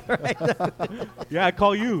knee right now. Yeah, I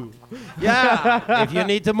call you. Yeah, if you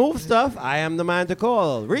need to move stuff, I am the man to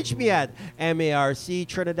call. Reach me at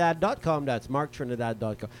marctrinidad.com. That's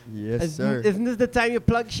marktrinidad.com. Yes, sir. Isn't this the time you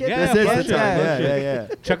plug shit? Yeah, This fuck is the time. Yeah.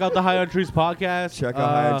 Check out the Hight On Trees podcast. Check out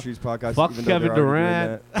Hight On Trees podcast. Fuck even though Kevin they're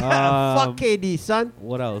already Durant. doing Fuck KD, son.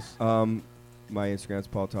 What else? that. My Instagram's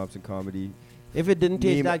Paul Thompson Comedy. If it didn't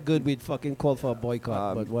taste Nima- that good, we'd fucking call for a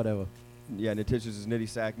boycott, but whatever. Yeah, Natish's is Nitty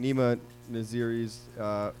Sack. Nima Naziri's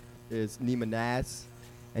is Nima Nas,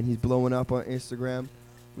 and he's blowing up on Instagram.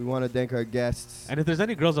 We want to thank our guests. And if there's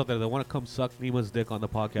any girls out there that want to come suck Nima's dick on the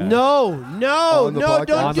podcast, No, On the podcast?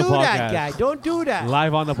 don't On the do that, podcast. guy. Don't do that.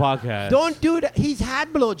 live on the podcast. Don't do that. He's had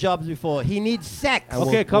blowjobs before. He needs sex. And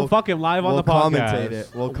Okay, come we'll- fuck him live on We'll the podcast. commentate it.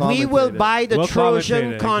 We'll We commentate will it. buy the We'll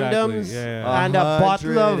Trojan commentate it, condoms exactly. Yeah. and a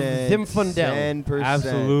bottle of 110%. Zinfandel.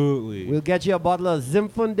 Absolutely. We'll get you a bottle of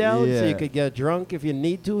Zinfandel so Yeah. you could get drunk if you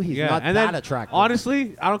need to. He's yeah, not and that then, attractive.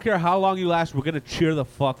 honestly, I don't care how long you last. We're gonna cheer the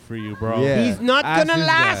fuck for you, bro. Yeah. He's not As gonna is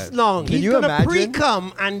last that. long. Can He's you gonna imagine?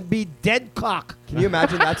 pre-cum and be dead cock. Can you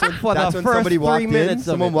imagine that's when, For the that's when first somebody 3 walked in? minutes of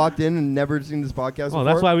Someone it. walked in and never seen this podcast Oh, before.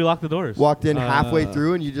 that's why we locked the doors. Walked in halfway Uh,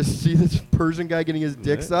 through and you just see this Persian guy getting his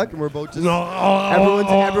dick sucked, and we're both just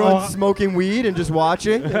Oh, everyone's smoking weed and just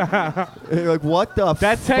watching. And you're like, what the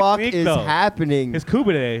That fuck technique, is though. happening? His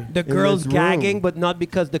Kubide. The girl's this room. gagging, but not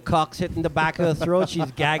because the cock's hitting the back of her throat.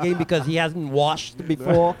 She's gagging because he hasn't washed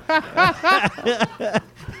before.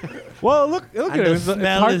 Well, look And at the it. It's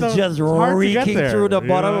smell hard is to- just it's hard to get reeking there, through the you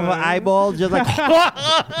bottom know of her what I mean? eyeball, just like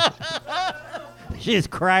she's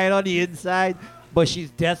crying on the inside, but she's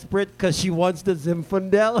desperate because she wants the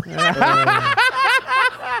Zinfandel.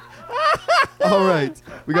 All right,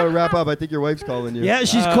 we gotta wrap up. I think your wife's calling you. Yeah,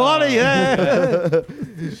 she's calling. Yeah.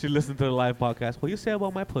 She listened to the live podcast. What you say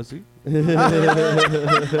about my pussy? Can't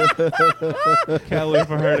wait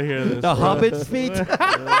for her to hear this. The bro. Hobbit's feet.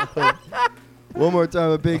 One more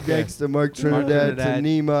time, a big thanks to Mark Trinidad, to Trinidad.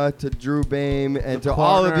 Nima, to Drew Bame, and The to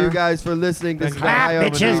all of corner. you guys for listening. This is the Clap, High On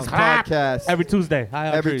bitches, Trees clap. podcast. Every Tuesday. Hi,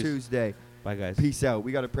 Every Trees. Tuesday. Bye, guys. Peace out.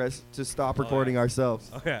 We gotta press to stop Oh, recording yeah. ourselves.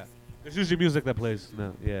 Oh, yeah. There's usually music that plays.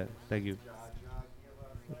 No, yeah. Thank you.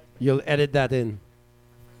 You'll edit that in.